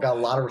so got a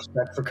lot of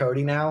respect for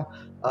Cody now.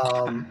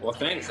 Well,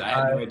 thanks. I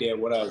had no idea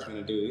what I was going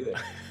to do either.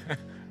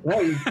 No,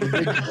 you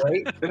did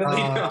great. No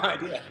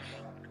idea.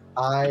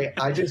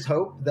 I just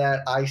hope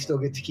that I still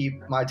get to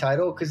keep my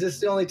title because it's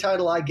the only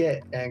title I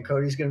get, and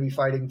Cody's going to be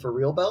fighting for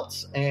real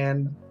belts.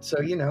 And so,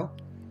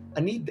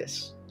 I need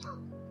this.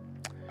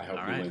 I hope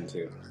you win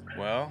too.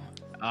 Well,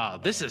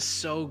 this is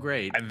so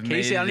great.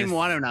 Casey, I don't even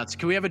want to announce.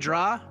 Can we have a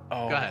draw?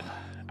 Oh, go ahead.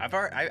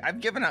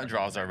 I've given out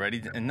draws already,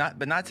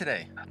 but not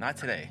today. Not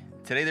today.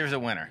 Today there's a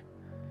winner.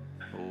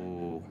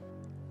 Ooh.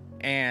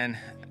 And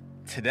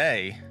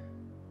today,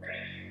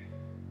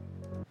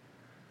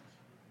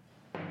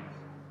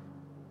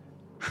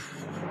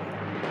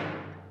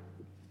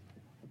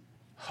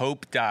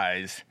 hope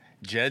dies,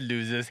 Jed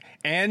loses,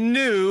 and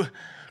new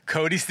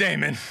Cody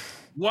Stamen.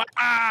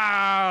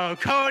 Wow!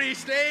 Cody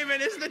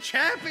Stamen is the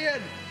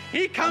champion.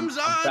 He comes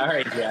on.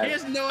 Sorry, Jed. He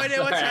has no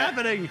idea what's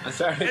happening. I'm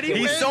sorry. And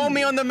He sold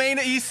me on the main.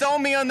 He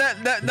sold me on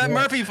that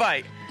Murphy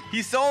fight.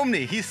 He sold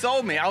me.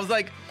 I was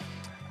like,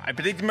 I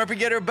predicted Murphy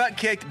get her butt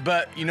kicked,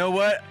 but you know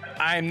what?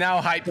 I am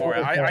now hyped for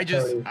it.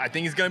 I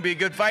think it's gonna be a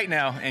good fight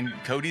now, and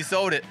Cody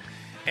sold it,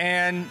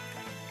 and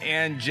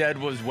Jed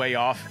was way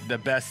off. The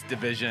best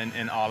division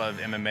in all of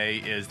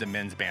MMA is the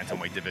men's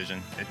bantamweight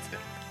division.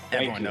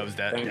 Everyone knows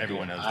that.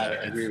 Everyone knows that.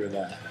 I agree with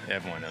that.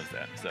 Everyone knows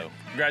that. So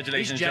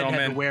congratulations, Jed gentlemen.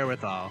 had the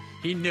wherewithal.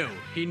 He knew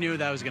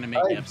that was going to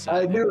make me upset.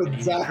 I knew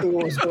exactly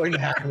what was going to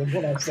happen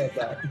when I said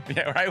that.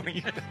 Yeah, right.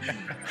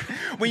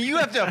 When you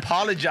have to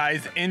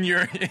apologize in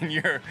your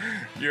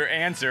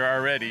answer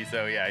already,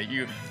 so yeah,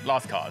 you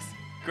lost cause.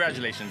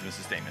 Congratulations,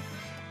 Mr. Stamen.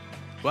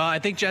 Well, I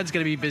think Jed's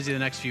going to be busy the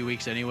next few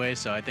weeks anyway,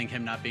 so I think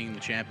him not being the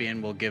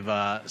champion will give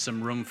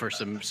some room for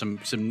some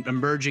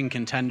emerging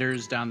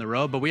contenders down the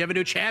road. But we have a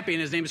new champion.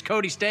 His name is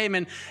Cody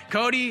Stamen.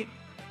 Cody,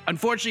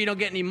 unfortunately, you don't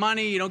get any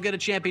money. You don't get a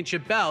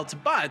championship belt,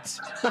 but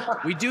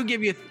we do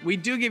give you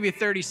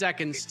 30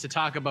 seconds to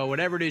talk about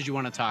whatever it is you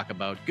want to talk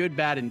about. Good,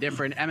 bad,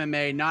 indifferent,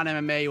 MMA,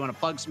 non-MMA. You want to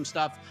plug some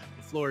stuff?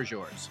 The floor is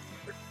yours.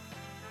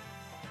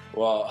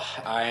 Well,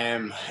 I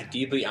am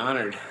deeply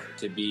honored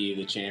to be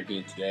the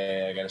champion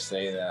today. I got to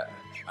say that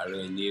I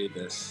really needed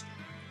this.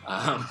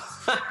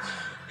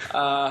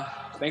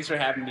 Thanks for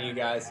having me, you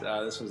guys.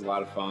 This was a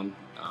lot of fun.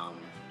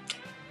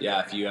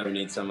 If you ever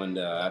need someone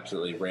to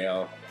absolutely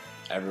rail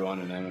everyone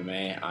in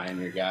MMA, I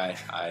am your guy.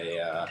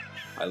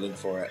 I live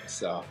for it.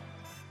 So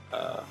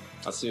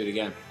let's do it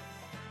again.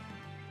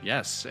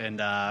 Yes,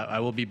 and I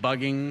will be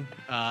bugging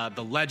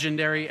the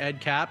legendary Ed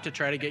Cap to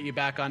try to get you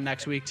back on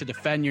next week to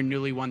defend your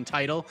newly won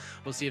title.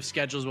 We'll see if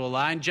schedules will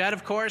align. Jed,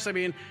 of course, I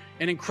mean,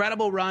 an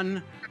incredible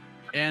run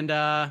And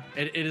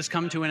it has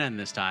come to an end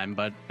this time,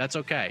 but that's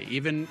okay.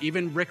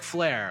 Even Ric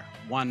Flair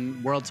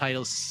won world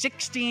titles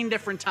 16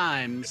 different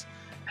times,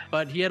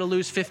 but he had to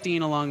lose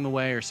 15 along the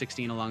way or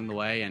 16 along the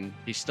way, and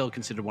he's still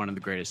considered one of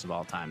the greatest of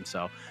all time.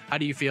 So how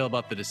do you feel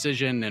about the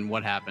decision and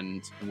what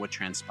happened and what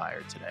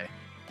transpired today?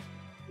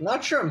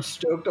 Not sure I'm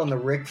stoked on the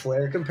Ric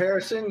Flair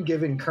comparison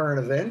given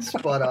current events,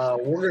 but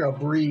we're going to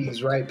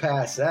breeze right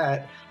past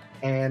that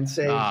and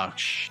say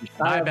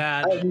my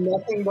bad. I have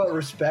nothing but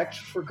respect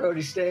for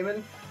Cody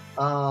Stamann,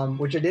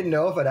 which I didn't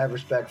know if I'd have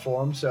respect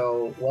for him.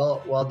 So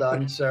well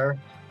done, sir.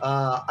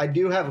 I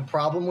do have a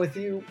problem with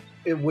you.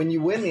 When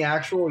you win the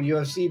actual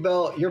UFC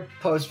belt, your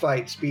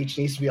post-fight speech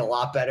needs to be a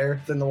lot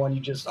better than the one you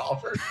just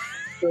offered.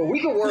 So we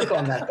can work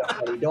on that,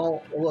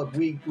 though,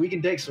 buddy. We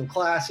can take some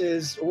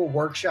classes. We'll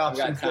workshop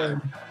some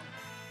things.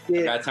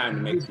 I got time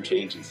to make some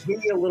changes.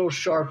 Be a little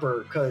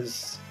sharper,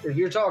 because if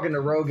you're talking to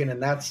Rogan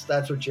and that's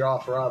what you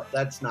offer up,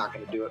 that's not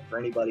going to do it for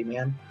anybody,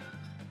 man.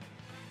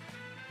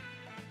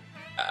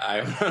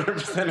 I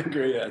 100%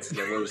 agree. That's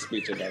the worst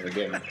speech I've ever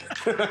given.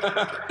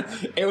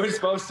 It was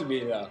supposed to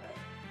be, though.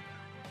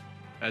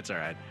 That's all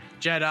right,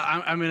 Jed.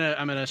 I'm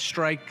gonna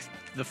strike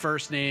the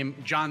first name,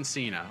 John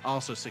Cena,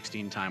 also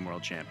 16-time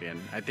world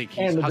champion. I think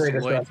he's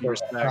hustled loyalty,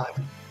 respect.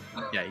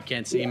 Yeah, you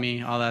can't see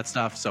me, all that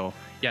stuff. So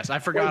yes, I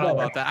forgot all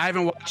about that. I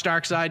haven't watched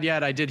Dark Side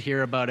yet. I did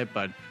hear about it,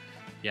 but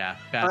yeah,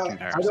 bad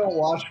comparison. I don't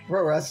watch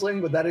pro wrestling,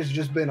 but that has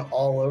just been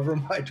all over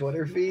my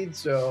Twitter feed.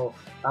 So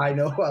I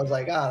know I was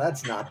like,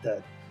 that's not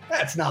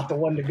the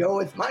one to go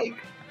with, Mike.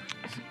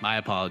 My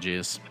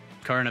apologies.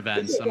 Current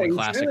events. Okay. I'm a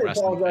classic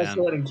wrestling fan. I apologize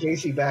for letting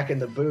Casey back in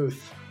the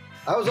booth.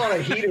 I was on a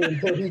heater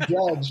until he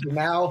judged. And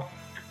now,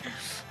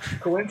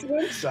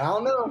 coincidence? I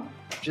don't know.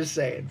 Just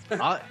saying.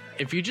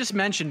 If you just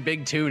mentioned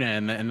Big Tuna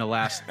in the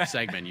last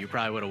segment, you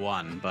probably would have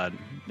won. But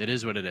it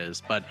is what it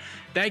is. But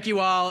thank you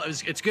all.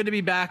 It's good to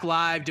be back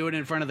live, doing it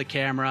in front of the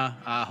camera.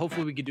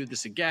 Hopefully we could do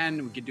this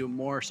again. We could do it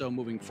more so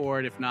moving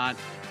forward. If not,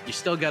 you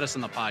still get us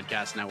on the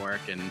podcast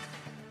network, and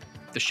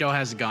the show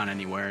hasn't gone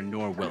anywhere,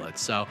 nor will it.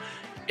 So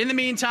in the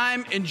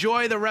meantime,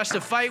 enjoy the rest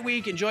of Fight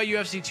Week. Enjoy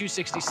UFC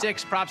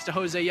 266. Props to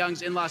Jose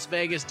Youngs in Las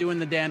Vegas doing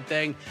the damn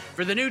thing.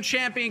 For the new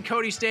champion,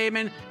 Cody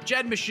Stamann,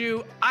 Jed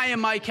Meshew, I am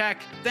Mike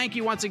Heck. Thank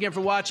you once again for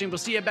watching. We'll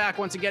see you back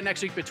once again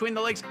next week Between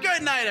the Links.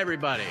 Good night,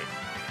 everybody.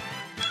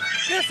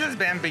 This has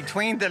been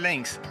Between the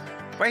Links.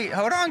 Wait,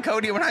 hold on,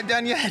 Cody. We're not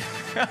done yet.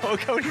 Oh,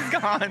 Cody's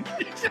gone.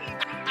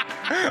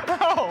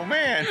 Oh,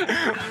 man.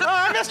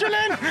 Oh, Mr.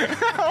 Lynn.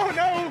 Oh,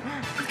 no.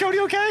 Is Cody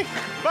okay?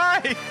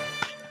 Bye.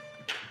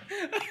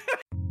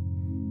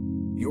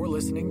 You're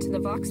listening to the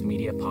Vox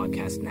Media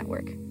Podcast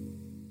Network.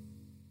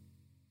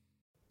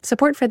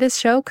 Support for this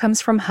show comes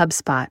from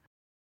HubSpot.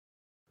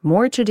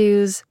 More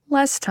to-dos,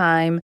 less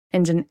time,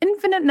 and an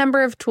infinite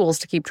number of tools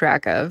to keep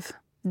track of.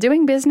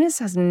 Doing business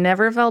has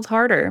never felt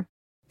harder.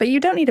 But you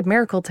don't need a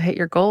miracle to hit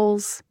your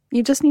goals.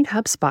 You just need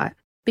HubSpot,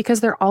 because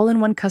their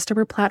all-in-one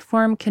customer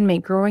platform can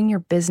make growing your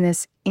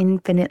business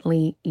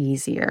infinitely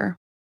easier.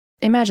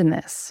 Imagine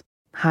this: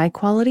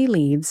 high-quality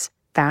leads,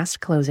 fast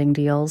closing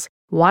deals,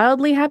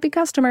 wildly happy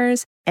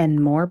customers,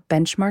 and more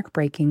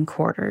benchmark-breaking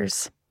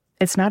quarters.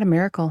 It's not a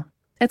miracle.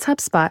 It's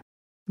HubSpot.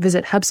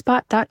 Visit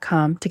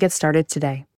HubSpot.com to get started today.